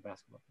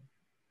basketball.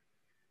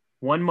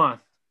 1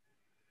 month,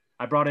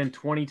 I brought in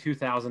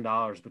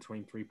 $22,000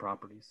 between 3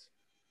 properties.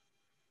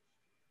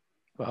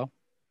 Well,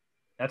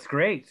 that's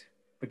great.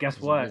 But guess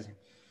what? Amazing.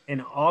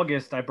 In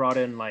August, I brought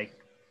in like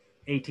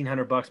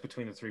 $1,800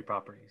 between the 3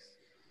 properties.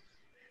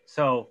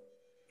 So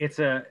it's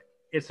a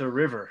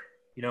river,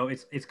 you know,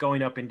 it's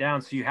going up and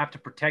down. So you have to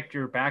protect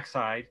your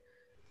backside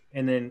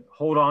and then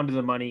hold on to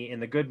the money in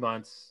the good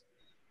months.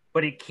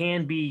 But it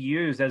can be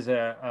used as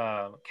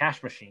a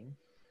cash machine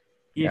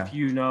if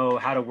you know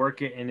how to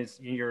work it and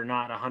you're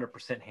not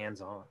 100%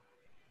 hands-on.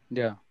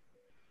 Yeah.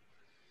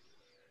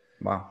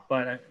 Wow.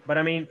 But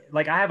I mean,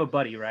 like, I have a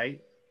buddy,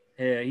 right?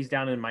 He's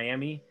down in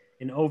Miami,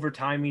 and over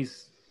time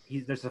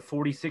there's a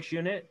 46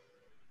 unit.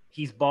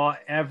 He's bought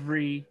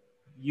every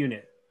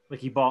unit. Like,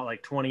 he bought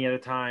like 20 at a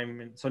time,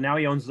 and so now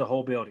he owns the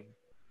whole building.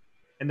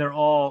 And they're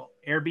all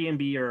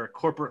Airbnb or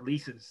corporate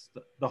leases,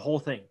 the whole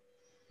thing.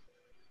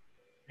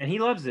 And he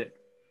loves it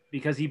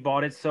because he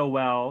bought it so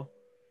well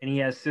and he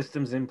has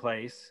systems in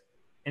place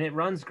and it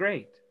runs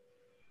great.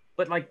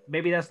 But like,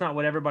 maybe that's not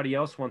what everybody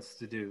else wants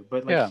to do.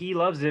 But like, he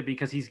loves it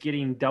because he's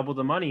getting double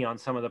the money on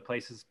some of the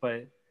places.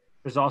 But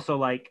there's also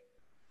like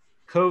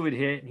COVID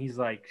hit and he's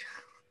like,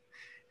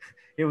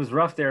 it was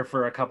rough there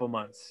for a couple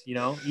months, you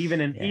know,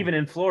 even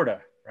in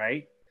Florida.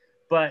 Right.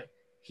 But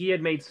he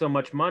had made so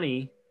much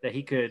money that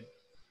he could,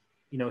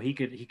 you know, he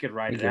could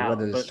ride it out.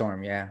 Weather the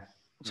storm. Yeah.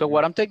 So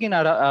what I'm taking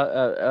out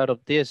of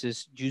this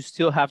is you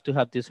still have to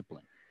have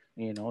discipline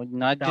You know,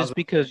 not just 1000%.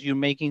 because you're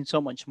making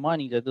so much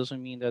money, that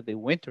doesn't mean that the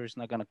winter is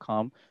not gonna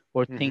come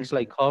or things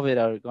like COVID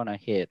are gonna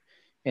hit,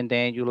 and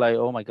then you're like,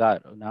 oh my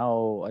God,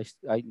 now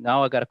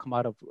now I gotta come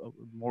out of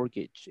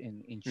mortgage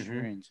and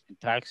insurance and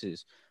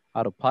taxes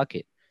out of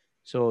pocket.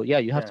 So yeah,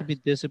 you have to Yes. be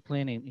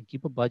disciplined and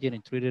keep a budget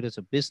and treat it as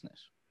a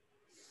business.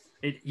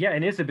 Yeah,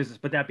 it is a business.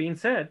 But that being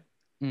said,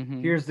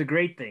 Mm-hmm. here's the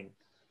great thing.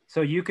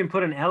 So you can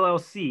put an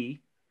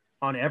LLC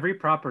on every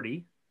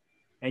property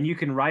and you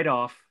can write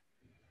off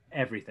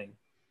everything: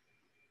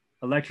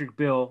 electric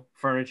bill,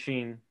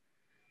 furnishing,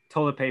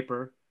 toilet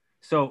paper.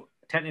 So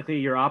technically,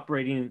 you're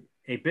operating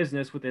a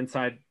business with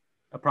inside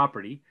a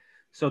property.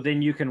 So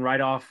then you can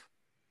write off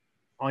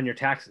on your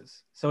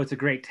taxes. So it's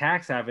a great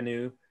tax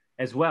avenue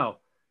as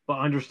well. But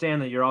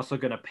understand that you're also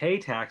going to pay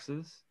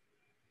taxes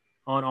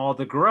on all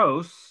the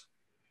gross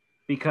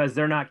because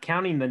they're not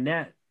counting the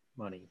net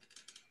money.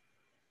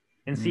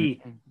 And see,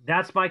 Mm-hmm.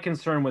 that's my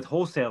concern with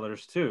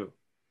wholesalers too.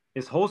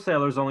 Is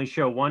wholesalers only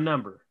show one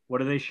number. What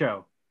do they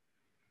show?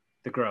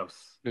 The gross.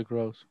 The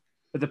growth.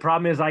 But the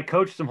problem is I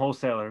coach some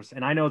wholesalers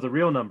and I know the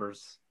real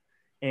numbers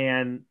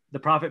and the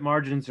profit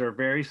margins are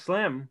very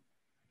slim.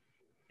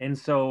 And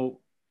so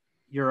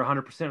you're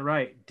 100%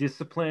 right.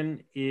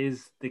 Discipline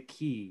is the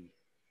key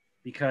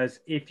because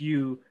if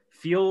you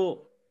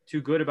feel too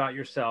good about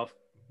yourself,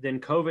 then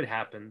COVID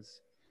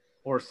happens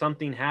or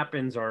something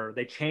happens or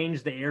they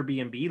change the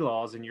Airbnb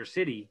laws in your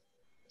city.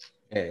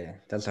 Yeah,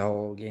 that's a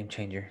whole game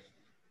changer.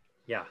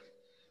 Yeah.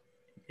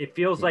 It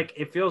feels Yeah.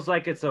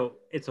 like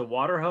it's a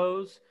water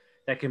hose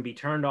that can be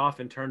turned off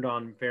and turned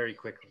on very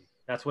quickly.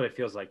 That's what it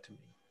feels like to me.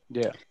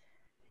 Yeah.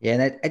 Yeah,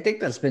 and I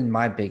think that's been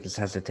my biggest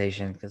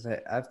hesitation because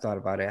I've thought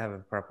about it. I have a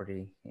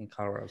property in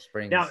Colorado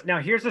Springs. Now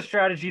here's a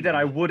strategy that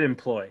I would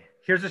employ.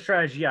 Here's a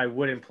strategy I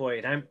would employ,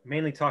 and I'm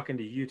mainly talking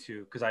to you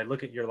two because I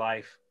look at your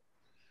life.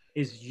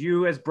 Is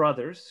you as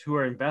brothers who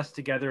are invest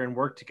together and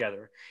work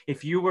together.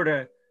 If you were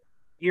to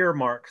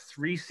earmark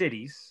 3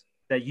 cities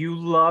that you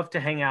love to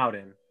hang out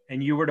in,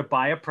 and you were to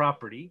buy a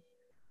property,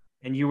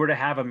 and you were to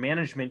have a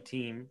management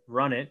team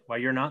run it while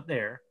you're not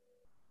there,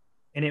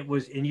 and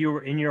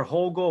your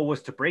whole goal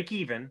was to break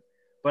even,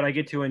 but I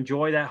get to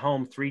enjoy that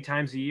home 3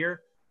 times a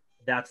year,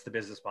 that's the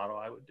business model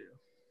I would do.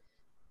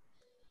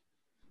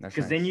 That's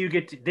Because nice.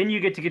 then you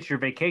get to get your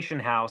vacation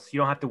house. You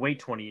don't have to wait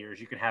 20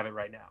 years. You can have it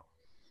right now.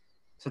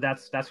 So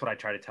that's what I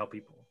try to tell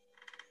people.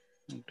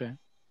 Okay.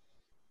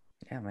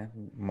 Yeah, man,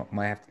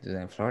 might have to do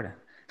that in Florida.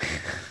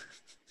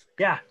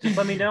 Yeah, just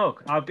let me know.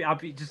 I'll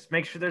be just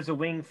make sure there's a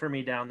wing for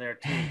me down there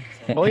too.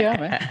 So. Oh yeah,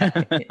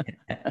 man.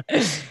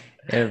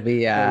 It'll be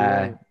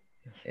Yeah.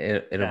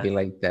 it'll be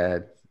like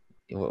the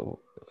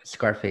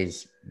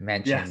Scarface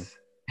mansion.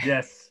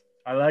 Yes,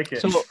 I like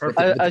it. So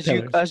Perfect.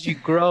 as you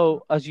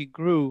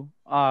grew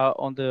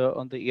on the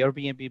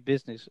Airbnb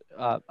business,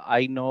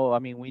 I know, I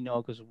mean, we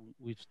know because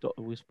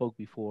we spoke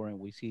before and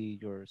we see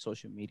your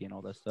social media and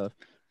all that stuff.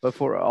 But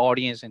for our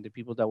audience and the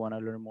people that want to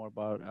learn more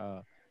about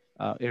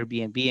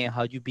Airbnb and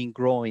how you've been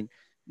growing,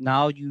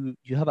 now you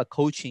have a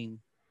coaching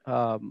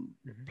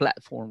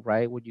platform,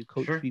 right? Where you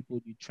coach Sure.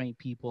 people, you train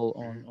people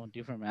on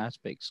different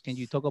aspects. Can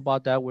you talk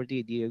about that? Where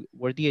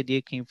the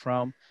idea came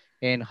from,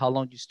 and how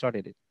long you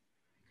started it?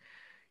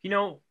 You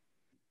know,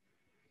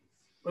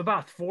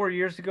 about 5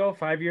 years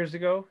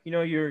ago, you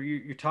know,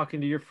 you're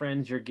talking to your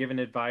friends, you're giving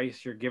advice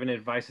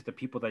at the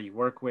people that you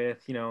work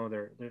with. You know,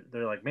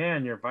 they're like,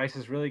 man, your advice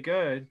is really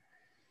good.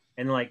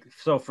 And like,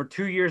 so for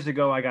 2 years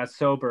ago, I got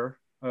sober.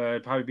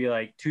 It'd probably be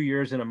like 2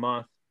 years and a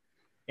month.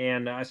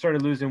 And I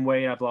started losing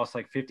weight. I've lost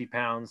like 50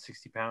 pounds,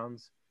 60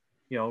 pounds,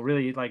 you know,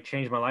 really like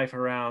changed my life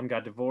around,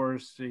 got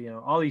divorced, you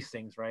know, all these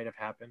things, right, have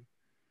happened.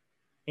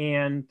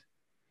 And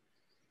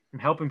I'm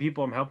helping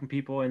people.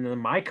 And then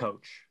my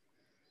coach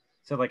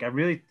said, like,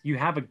 you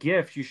have a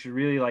gift. You should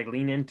really like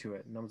lean into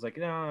it. And I was like,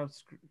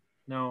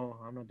 no,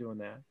 I'm not doing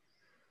that.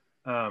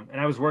 And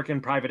I was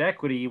working private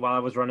equity while I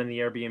was running the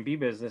Airbnb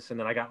business. And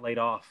then I got laid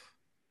off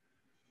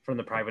from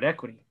the private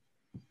equity.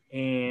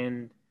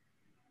 And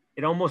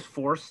it almost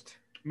forced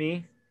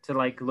me to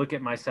like look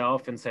at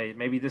myself and say,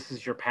 maybe this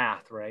is your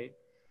path, right?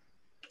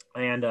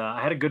 And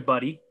I had a good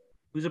buddy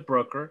who's a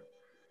broker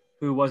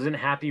who wasn't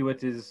happy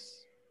with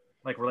his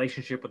like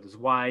relationship with his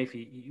wife.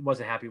 He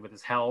wasn't happy with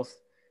his health.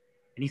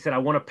 And he said, I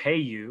want to pay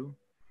you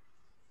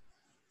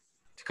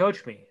to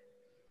coach me.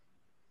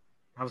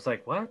 I was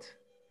like, what?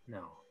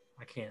 No,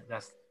 I can't.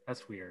 That's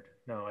weird.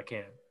 No, I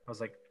can't. I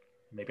was like,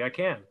 maybe I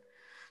can.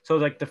 So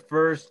like the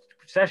first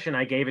session,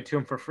 I gave it to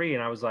him for free.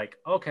 And I was like,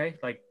 okay,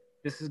 like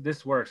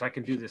this works. I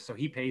can do this. So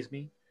he pays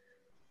me.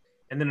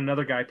 And then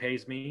another guy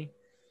pays me.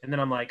 And then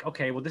I'm like,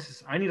 okay, well,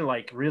 I need to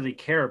like really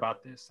care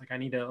about this. Like I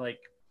need to like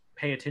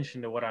pay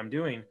attention to what I'm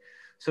doing.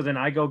 So then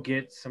I go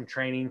get some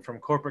training from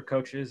corporate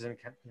coaches and,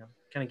 you know,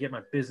 kind of get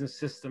my business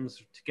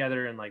systems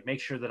together and like make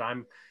sure that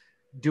I'm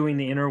doing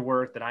the inner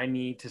work that I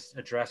need to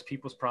address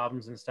people's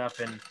problems and stuff.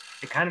 And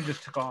it kind of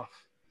just took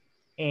off.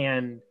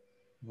 And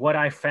what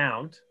I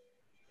found,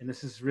 and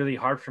this is really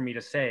hard for me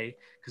to say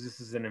because this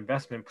is an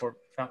investment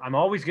I'm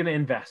always going to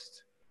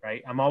invest,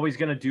 right? I'm always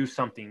going to do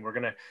something.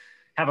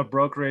 have a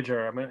brokerage,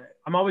 or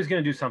I'm always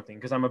going to do something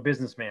because I'm a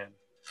businessman.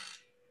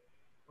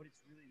 But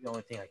it's really the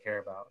only thing I care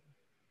about,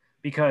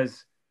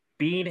 because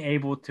being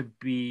able to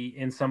be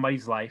in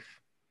somebody's life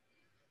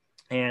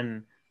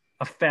and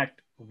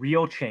affect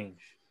real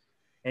change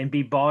and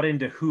be bought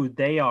into who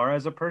they are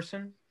as a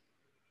person,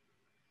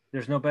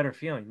 there's no better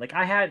feeling. Like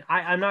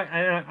I'm not,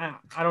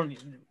 I don't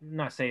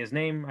not say his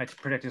name, I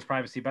protect his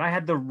privacy, but I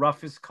had the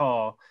roughest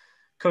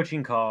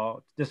coaching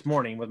call this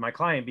morning with my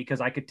client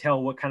because I could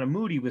tell what kind of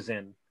mood he was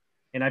in.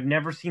 And I've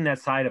never seen that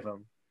side of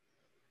him.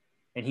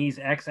 And he's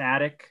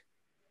ex-addict,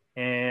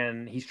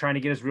 and he's trying to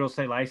get his real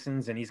estate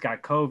license, and he's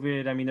got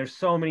COVID. I mean, there's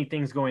so many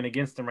things going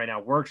against him right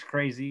now. Work's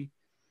crazy.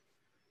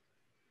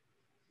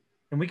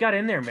 And we got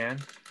in there, man.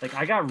 Like,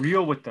 I got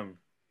real with them.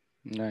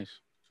 Nice.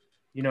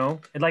 You know,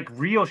 and like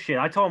real shit.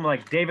 I told him,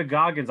 like, David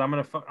Goggins, I'm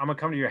gonna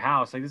come to your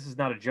house. Like, this is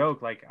not a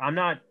joke. Like, I'm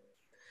not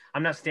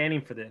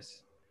standing for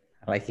this.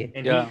 I like it.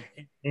 And Yeah.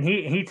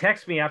 he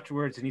texted me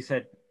afterwards, and he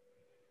said,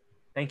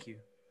 "Thank you,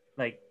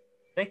 like,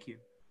 thank you.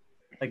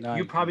 Like, Nice.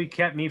 you probably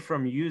kept me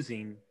from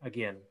using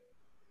again."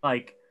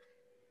 Like,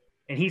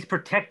 and he's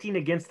protecting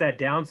against that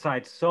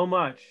downside so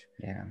much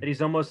Yeah. that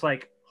he's almost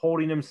like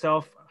holding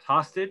himself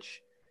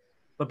hostage.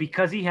 But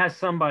because he has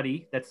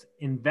somebody that's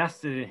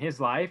invested in his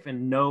life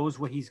and knows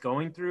what he's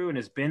going through and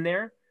has been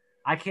there,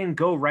 I can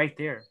go right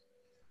there.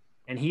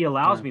 And he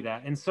allows Yeah. me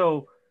that. And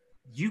so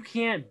you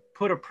can't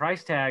put a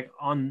price tag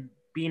on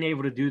being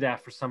able to do that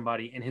for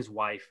somebody and his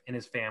wife and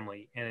his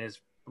family and his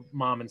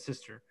mom and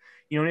sister.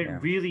 You know,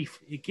 and Yeah.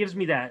 it gives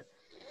me that.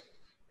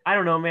 I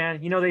don't know,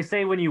 man. You know, they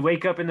say when you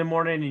wake up in the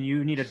morning and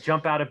you need to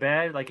jump out of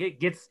bed, like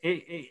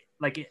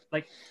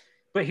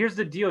but here's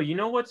the deal. You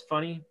know what's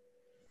funny?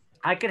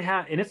 I could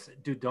have, and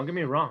dude, don't get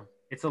me wrong.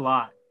 It's a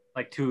lot,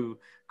 like, to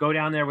go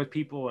down there with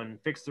people and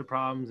fix their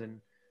problems.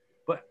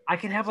 But I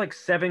can have like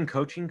 7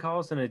 coaching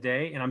calls in a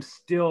day, and I'm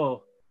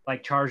still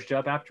like charged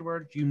up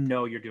afterwards. You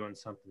know, you're doing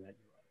something that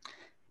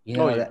You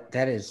know, Oh, yeah.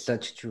 that is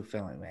such a true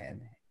feeling,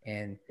 man.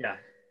 And, yeah.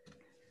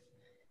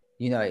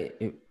 you know,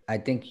 I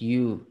think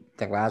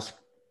the last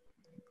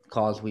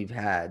calls we've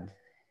had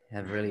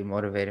have really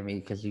motivated me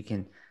because you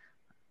can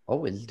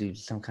always do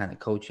some kind of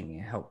coaching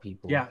and help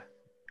people. Yeah.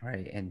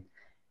 Right. And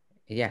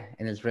yeah,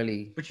 and it's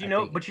really, But you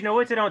know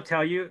what they don't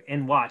tell you?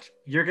 And watch,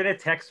 you're going to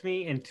text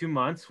me in 2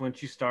 months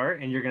once you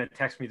start, and you're going to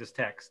text me this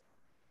text.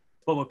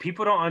 But what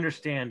people don't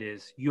understand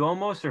is you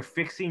almost are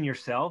fixing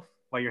yourself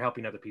while you're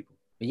helping other people.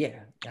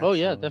 yeah. Oh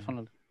yeah, absolutely.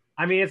 definitely.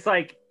 I mean, it's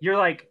like, you're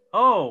like,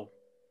 oh,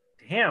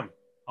 damn,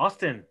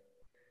 Austin,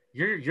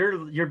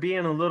 you're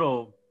being a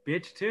little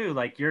bitch too.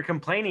 Like, you're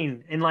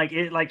complaining, and like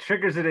it like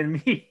triggers it in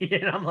me.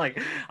 And I'm like,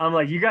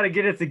 you got to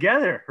get it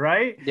together,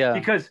 right? Yeah.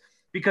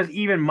 Because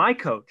even my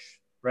coach,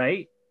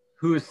 right,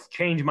 who has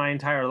changed my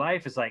entire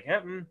life, is like,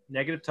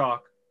 negative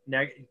talk,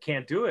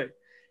 can't do it.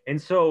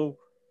 And so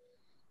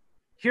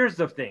here's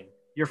the thing: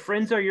 your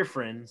friends are your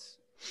friends,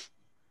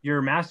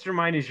 your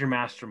mastermind is your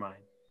mastermind.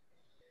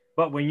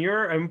 But when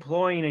you're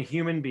employing a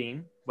human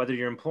being, whether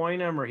you're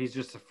employing him or he's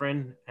just a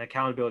friend, an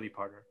accountability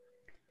partner,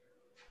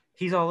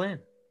 he's all in.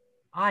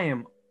 I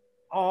am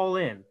all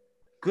in,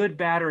 good,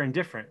 bad, or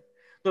indifferent.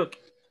 Look,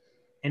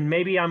 and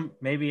maybe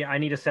I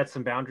need to set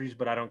some boundaries,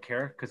 but I don't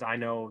care because I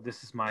know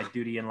this is my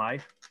duty in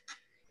life.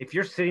 If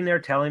you're sitting there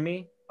telling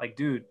me, like,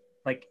 dude,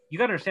 like, you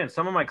got to understand,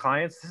 some of my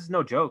clients, this is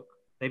no joke.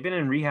 They've been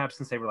in rehab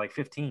since they were like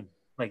 15.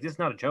 Like, this is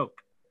not a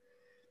joke.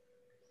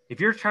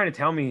 If you're trying to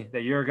tell me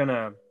that you're going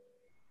to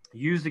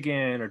use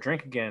again or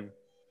drink again,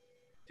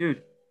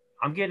 dude,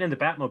 I'm getting in the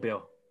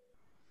Batmobile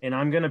and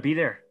I'm going to be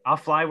there. I'll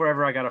fly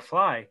wherever I got to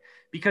fly,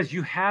 because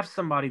you have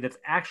somebody that's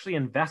actually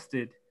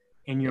invested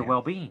in your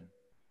well-being.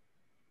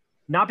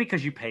 Not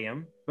because you pay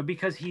him, but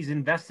because he's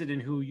invested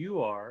in who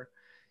you are.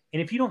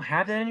 And if you don't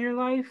have that in your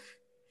life,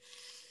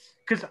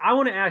 because I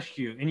want to ask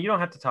you, and you don't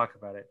have to talk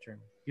about it,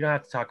 Jeremy. You don't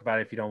have to talk about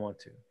it if you don't want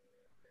to.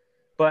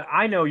 But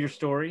I know your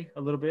story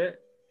a little bit,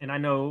 and I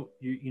know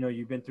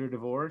you've been through a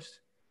divorce.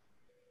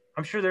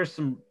 I'm sure there's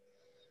some.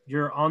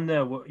 You're on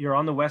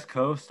the West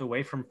Coast,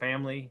 away from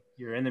family.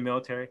 You're in the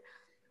military.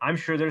 I'm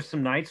sure there's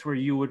some nights where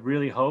you would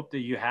really hope that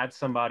you had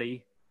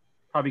somebody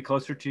probably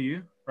closer to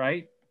you,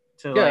 right?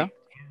 To like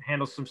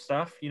handle some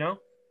stuff, you know?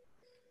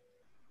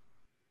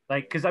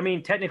 Like, because I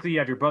mean, technically you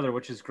have your brother,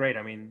 which is great.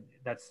 I mean,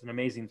 that's an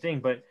amazing thing.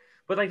 But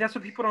like, that's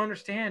what people don't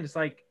understand. It's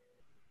like,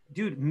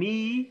 dude,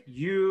 me,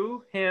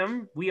 you,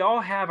 him, we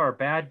all have our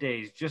bad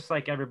days just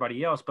like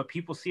everybody else. But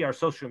people see our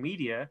social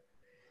media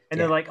and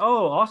they're like,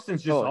 oh,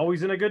 Austin's just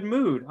always in a good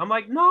mood. I'm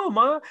like,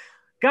 no,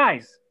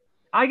 guys,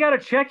 I got a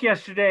check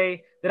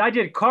yesterday that I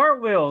did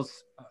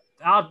cartwheels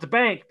out the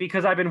bank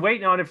because I've been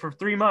waiting on it for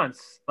 3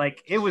 months.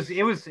 Like, it was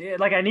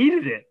like I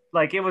needed it.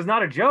 Like, it was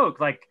not a joke.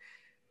 Like,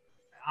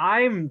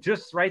 I'm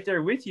just right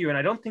there with you. And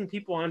I don't think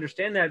people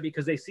understand that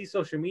because they see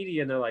social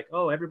media and they're like,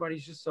 oh,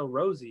 everybody's just so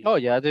rosy. Oh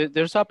yeah,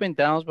 there's up and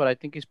downs, but I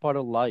think it's part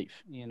of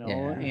life, you know.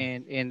 Yeah.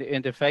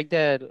 And the fact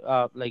that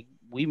like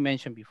we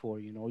mentioned before,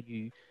 you know,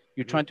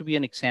 you're trying to be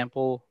an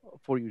example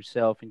for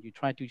yourself, and you're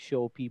trying to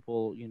show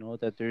people, you know,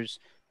 that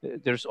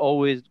there's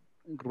always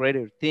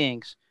greater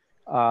things.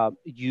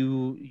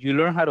 you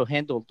learn how to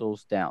handle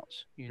those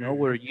downs.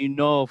 Where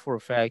for a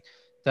fact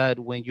that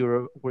when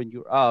you're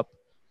up,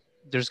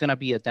 there's gonna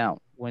be a down.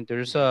 When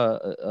there's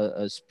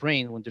a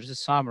spring, when there's a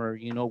summer,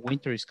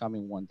 winter is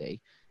coming one day.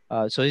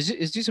 So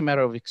it's just a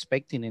matter of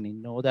expecting it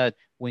and know that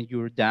when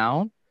you're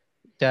down,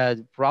 that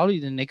probably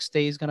the next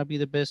day is gonna be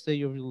the best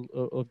day of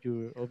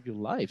your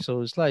life.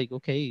 So it's like,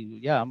 okay,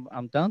 yeah,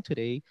 I'm down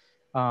today,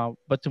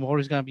 but tomorrow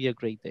is gonna be a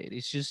great day.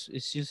 It's just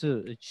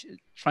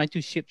trying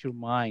to shift your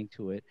mind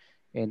to it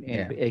and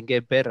and Yeah. and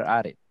get better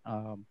at it.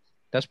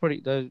 That's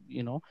pretty.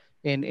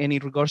 And in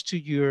regards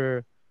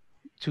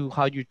to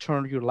how you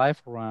turn your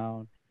life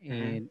around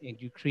and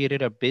you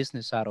created a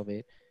business out of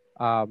it,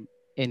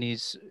 and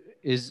is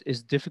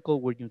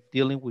difficult when you're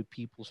dealing with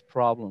people's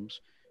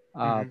problems.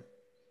 Uh,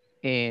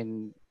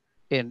 and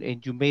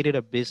and you made it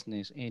a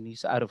business and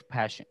it's out of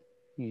passion,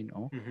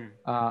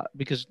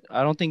 because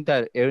I don't think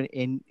that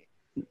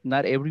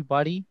not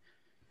everybody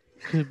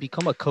could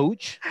become a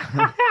coach. you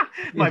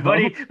my know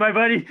buddy, my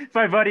buddy,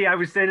 my buddy. I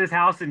was staying at his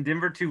house in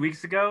Denver 2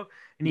 weeks ago,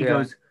 and he yeah,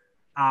 goes,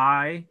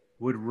 "I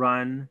would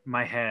run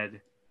my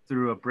head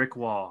through a brick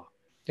wall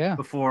yeah,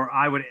 before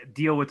I would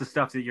deal with the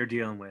stuff that you're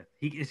dealing with."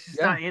 It's just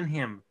yeah, not in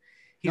him.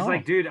 He's no,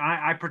 like, dude,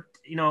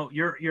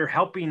 you're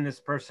helping this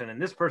person,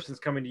 and this person's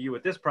coming to you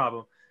with this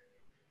problem,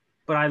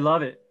 but I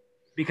love it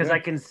because yeah,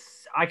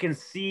 I can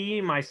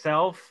see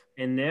myself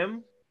in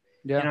them,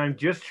 yeah, and I'm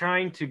just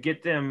trying to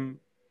get them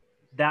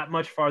that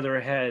much farther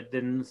ahead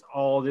than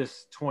all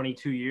this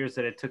 22 years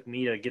that it took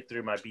me to get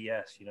through my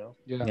BS.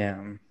 yeah.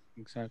 Yeah.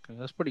 Exactly.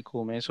 That's pretty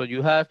cool, man. So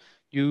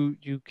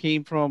you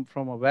came from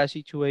a bad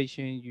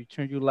situation, you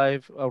turned your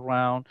life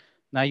around.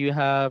 Now you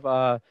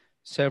have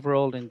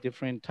several and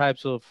different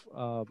types of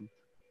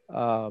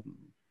um,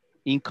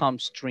 income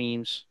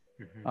streams.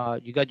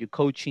 Mm-hmm. You got your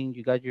coaching,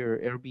 you got your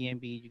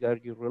Airbnb, you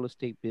got your real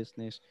estate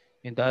business,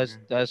 and that's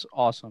Mm-hmm. that's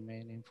awesome,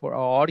 man. And for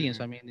our audience,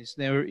 Mm-hmm. I mean,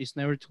 it's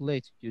never too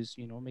late to just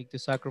make the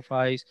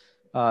sacrifice.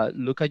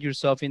 Look at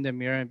yourself in the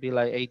mirror and be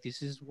like, hey,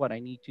 this is what I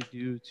need to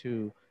do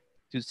to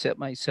set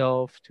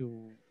myself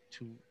to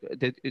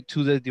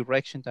the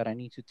direction that I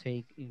need to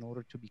take in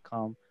order to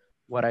become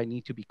what I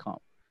need to become,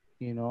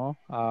 you know.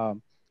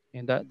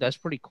 And that's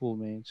pretty cool,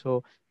 man.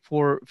 So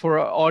for our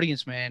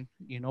audience, man,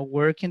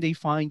 where can they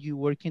find you?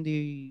 Where can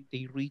they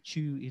reach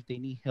you if they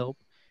need help?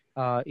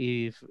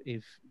 If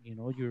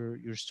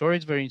your story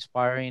is very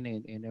inspiring,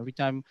 and every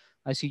time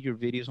I see your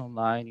videos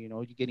online, you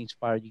get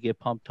inspired, you get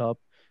pumped up.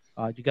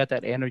 You got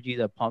that energy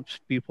that pumps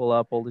people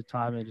up all the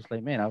time, and just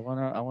like, man, I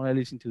wanna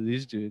listen to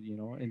this dude,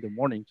 in the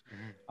mornings.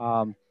 Mm-hmm.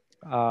 Um,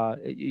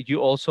 you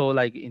also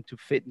like into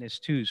fitness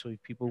too. So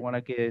if people want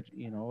to get,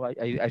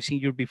 I've seen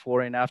your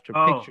before and after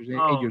pictures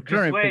and your Just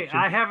current wait. picture.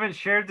 I haven't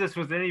shared this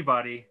with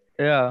anybody.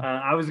 Yeah.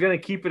 I was gonna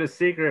keep it a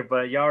secret,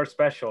 but y'all are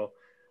special.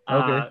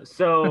 Okay.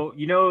 So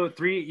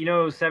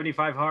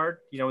 75 hard.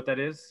 You know what that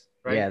is,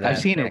 right? Yeah. I've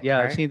seen it. That Yeah,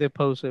 I've right? seen the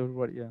post.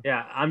 Everybody. Yeah.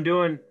 Yeah, I'm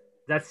doing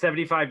that's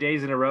 75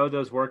 days in a row.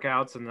 Those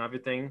workouts and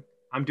everything.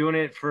 I'm doing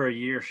it for a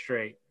year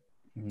straight.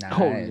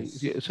 Holy.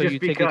 Nice. So Just you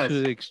take it to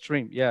because. the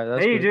extreme. Yeah,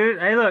 that's Hey, good. dude.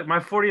 Hey, look, my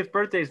 40th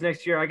birthday is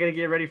next year. I got to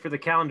get ready for the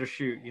calendar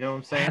shoot. You know what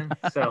I'm saying?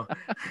 So,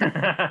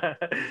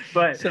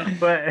 but, So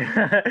but,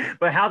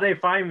 but how they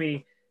find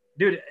me,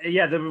 dude.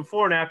 Yeah, the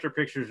before and after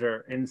pictures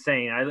are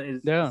insane.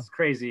 yeah. It's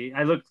crazy.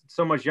 I look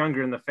so much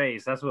younger in the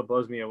face. That's what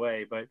blows me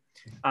away. But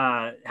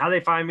how they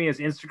find me is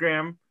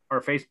Instagram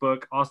or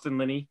Facebook, Austin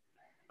Linney.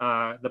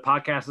 The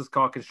podcast is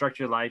called Construct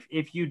Your Life.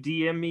 If you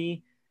DM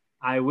me,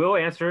 I will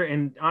answer.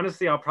 And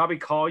honestly, I'll probably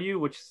call you,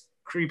 which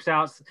creeps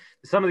out.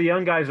 Some of the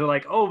young guys are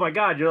like, oh my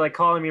God, you're like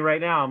calling me right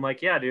now. I'm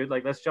like, yeah, dude,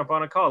 like, let's jump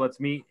on a call. Let's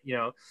meet,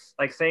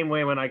 like same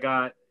way when I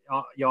got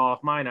y'all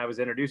off mine, I was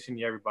introducing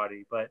you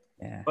everybody. But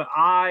Yeah.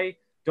 I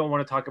don't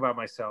want to talk about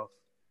myself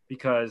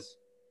because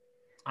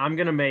I'm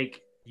going to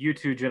make you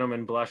two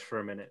gentlemen blush for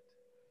a minute.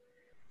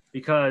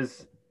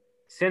 Because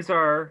since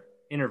our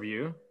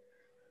interview,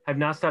 I've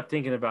not stopped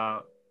thinking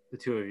about the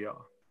two of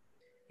y'all.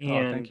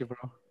 Oh, thank you, bro.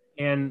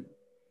 And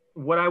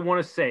what I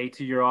want to say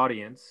to your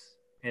audience,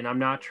 and I'm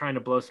not trying to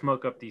blow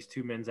smoke up these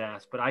two men's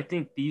ass, but I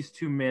think these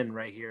two men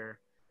right here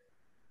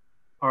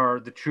are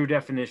the true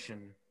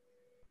definition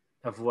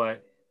of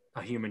what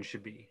a human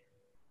should be.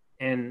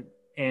 And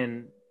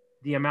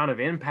the amount of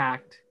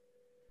impact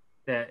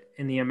that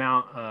and the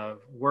amount of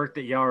work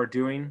that y'all are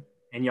doing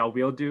and y'all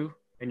will do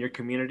in your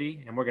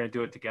community, and we're going to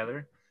do it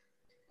together,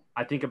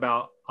 I think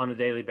about on a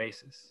daily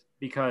basis,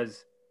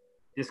 because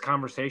this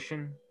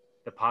conversation,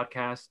 the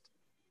podcast,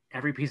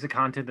 every piece of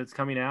content that's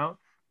coming out,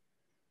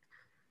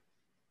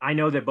 I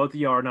know that both of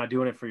y'all are not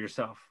doing it for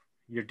yourself.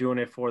 You're doing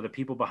it for the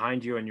people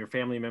behind you and your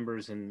family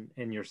members and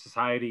your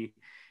society.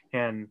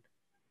 And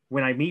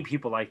when I meet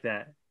people like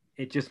that,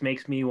 it just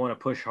makes me want to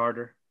push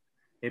harder.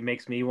 It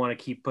makes me want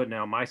to keep putting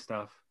out my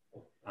stuff.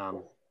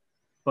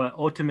 But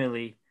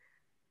ultimately,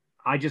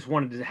 I just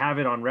wanted to have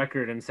it on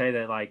record and say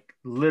that, like,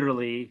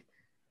 literally,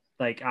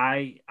 like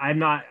I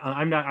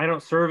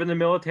don't serve in the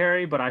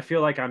military, but I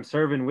feel like I'm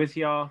serving with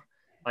y'all.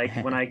 Like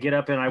when I get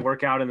up and I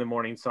work out in the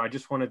morning. So I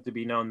just wanted to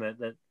be known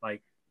that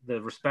like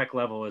the respect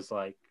level is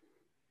like,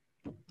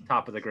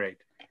 top of the grade.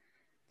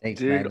 Thanks,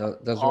 Dude, man.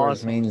 Those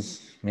words awesome.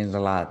 means a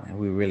lot.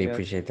 We really Yeah.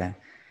 appreciate that.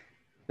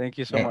 Thank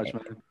you so And, much,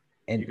 man.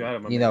 and You got it,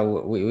 my you man.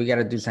 know, we got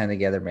to do something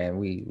together, man.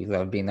 We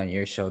love being on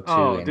your show too,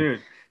 Oh, and dude,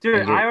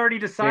 and I already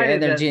your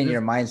decided energy that and this,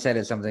 your mindset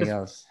is something this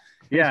else.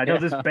 yeah, no,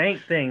 this Yeah.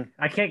 bank thing,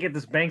 I can't get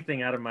this bank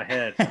thing out of my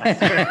head. I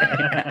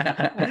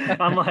swear.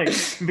 I'm like,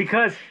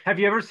 because have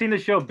you ever seen the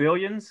show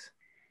Billions?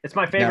 It's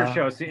my favorite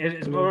No. show.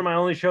 It's one of my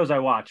only shows I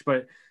watch,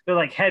 but they're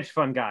like hedge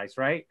fund guys,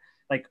 right?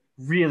 Like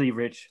really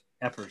rich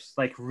effers,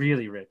 like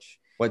really rich.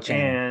 What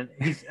channel? And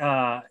he's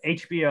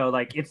HBO,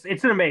 like it's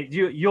an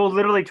amazing, you'll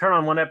literally turn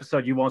on one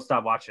episode, you won't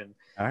stop watching.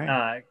 All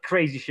right.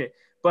 Crazy shit.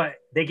 But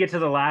they get to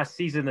the last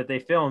season that they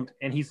filmed,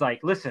 and he's like,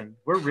 listen,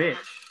 we're rich,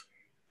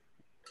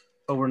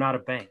 but we're not a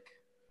bank.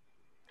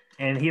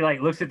 And he like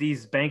looks at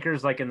these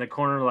bankers like in the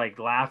corner, like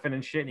laughing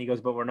and shit. And he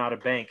goes, but we're not a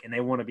bank. And they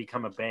want to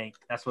become a bank.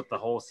 That's what the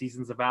whole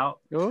season's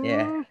about.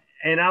 Yeah.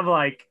 And I'm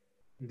like,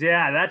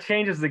 yeah, that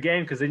changes the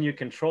game because then you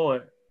control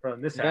it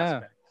from this Yeah.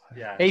 aspect.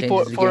 Yeah. Hey,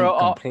 Changes the game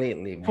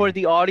completely, man. for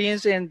the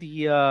audience and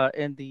the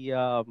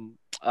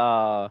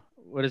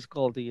what is it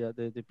called,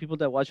 the people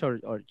that watch our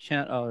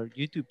our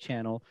YouTube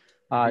channel,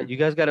 Mhm. you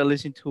guys got to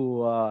listen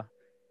to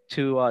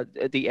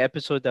the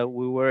episode that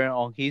we were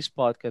on his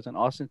podcast and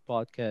Austin's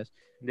podcast.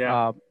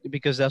 Yeah.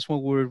 Because that's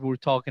what we're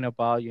talking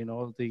about, you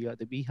know, the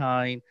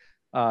behind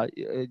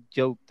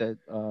joke that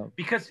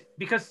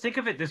Because think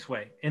of it this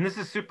way, and this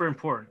is super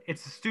important.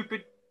 It's a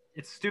stupid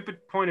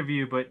point of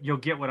view, but you'll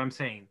get what I'm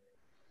saying.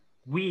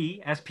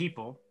 We as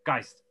people,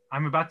 guys,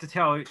 I'm about to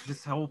tell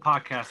this whole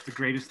podcast the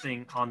greatest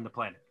thing on the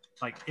planet.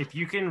 Like, if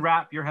you can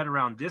wrap your head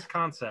around this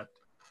concept,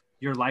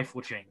 your life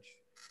will change.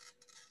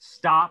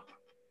 Stop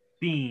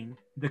being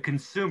the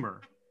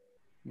consumer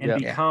and Yeah.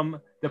 become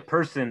the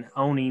person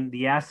owning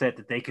the asset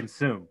that they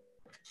consume.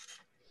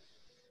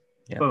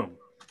 Yeah. Boom.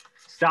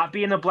 Stop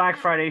being the Black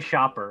Friday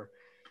shopper.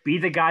 Be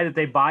the guy that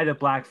they buy the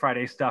Black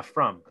Friday stuff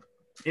from.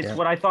 It's Yeah.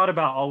 what I thought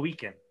about all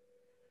weekend.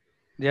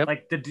 Yep.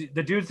 Like the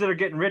dudes that are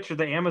getting rich are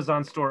the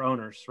Amazon store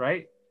owners,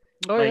 right?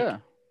 Oh like, yeah.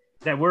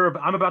 That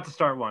I'm about to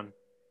start one.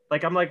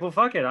 Like, I'm like, well,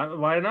 fuck it.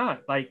 Why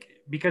not? Like,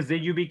 because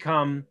then you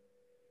become,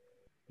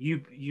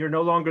 you're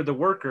no longer the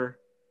worker,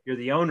 you're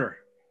the owner.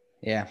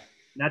 Yeah.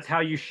 That's how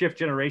you shift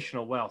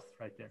generational wealth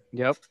right there.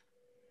 Yep.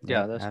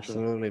 Yeah, that's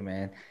absolutely,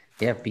 man.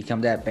 Yeah,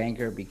 become that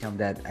banker, become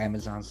that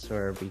Amazon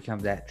store, become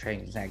that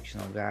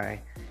transactional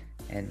guy,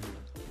 and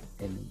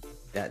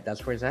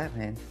that's where it's at,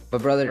 man.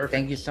 But brother, Perfect.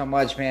 Thank you so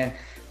much, man.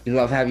 We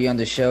love having you on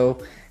the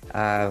show,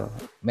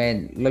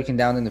 man. Looking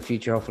down in the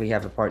future, hopefully you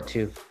have a part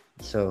 2.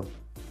 So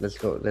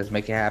let's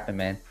make it happen,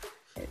 man.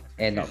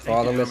 And Okay, for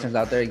all the you, listeners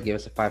out there, give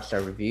us a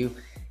 5-star review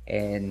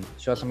and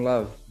show us some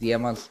love.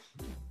 DM us,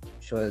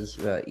 show us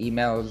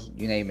emails,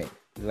 you name it.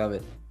 We love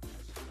it.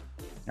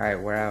 All right,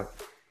 we're out.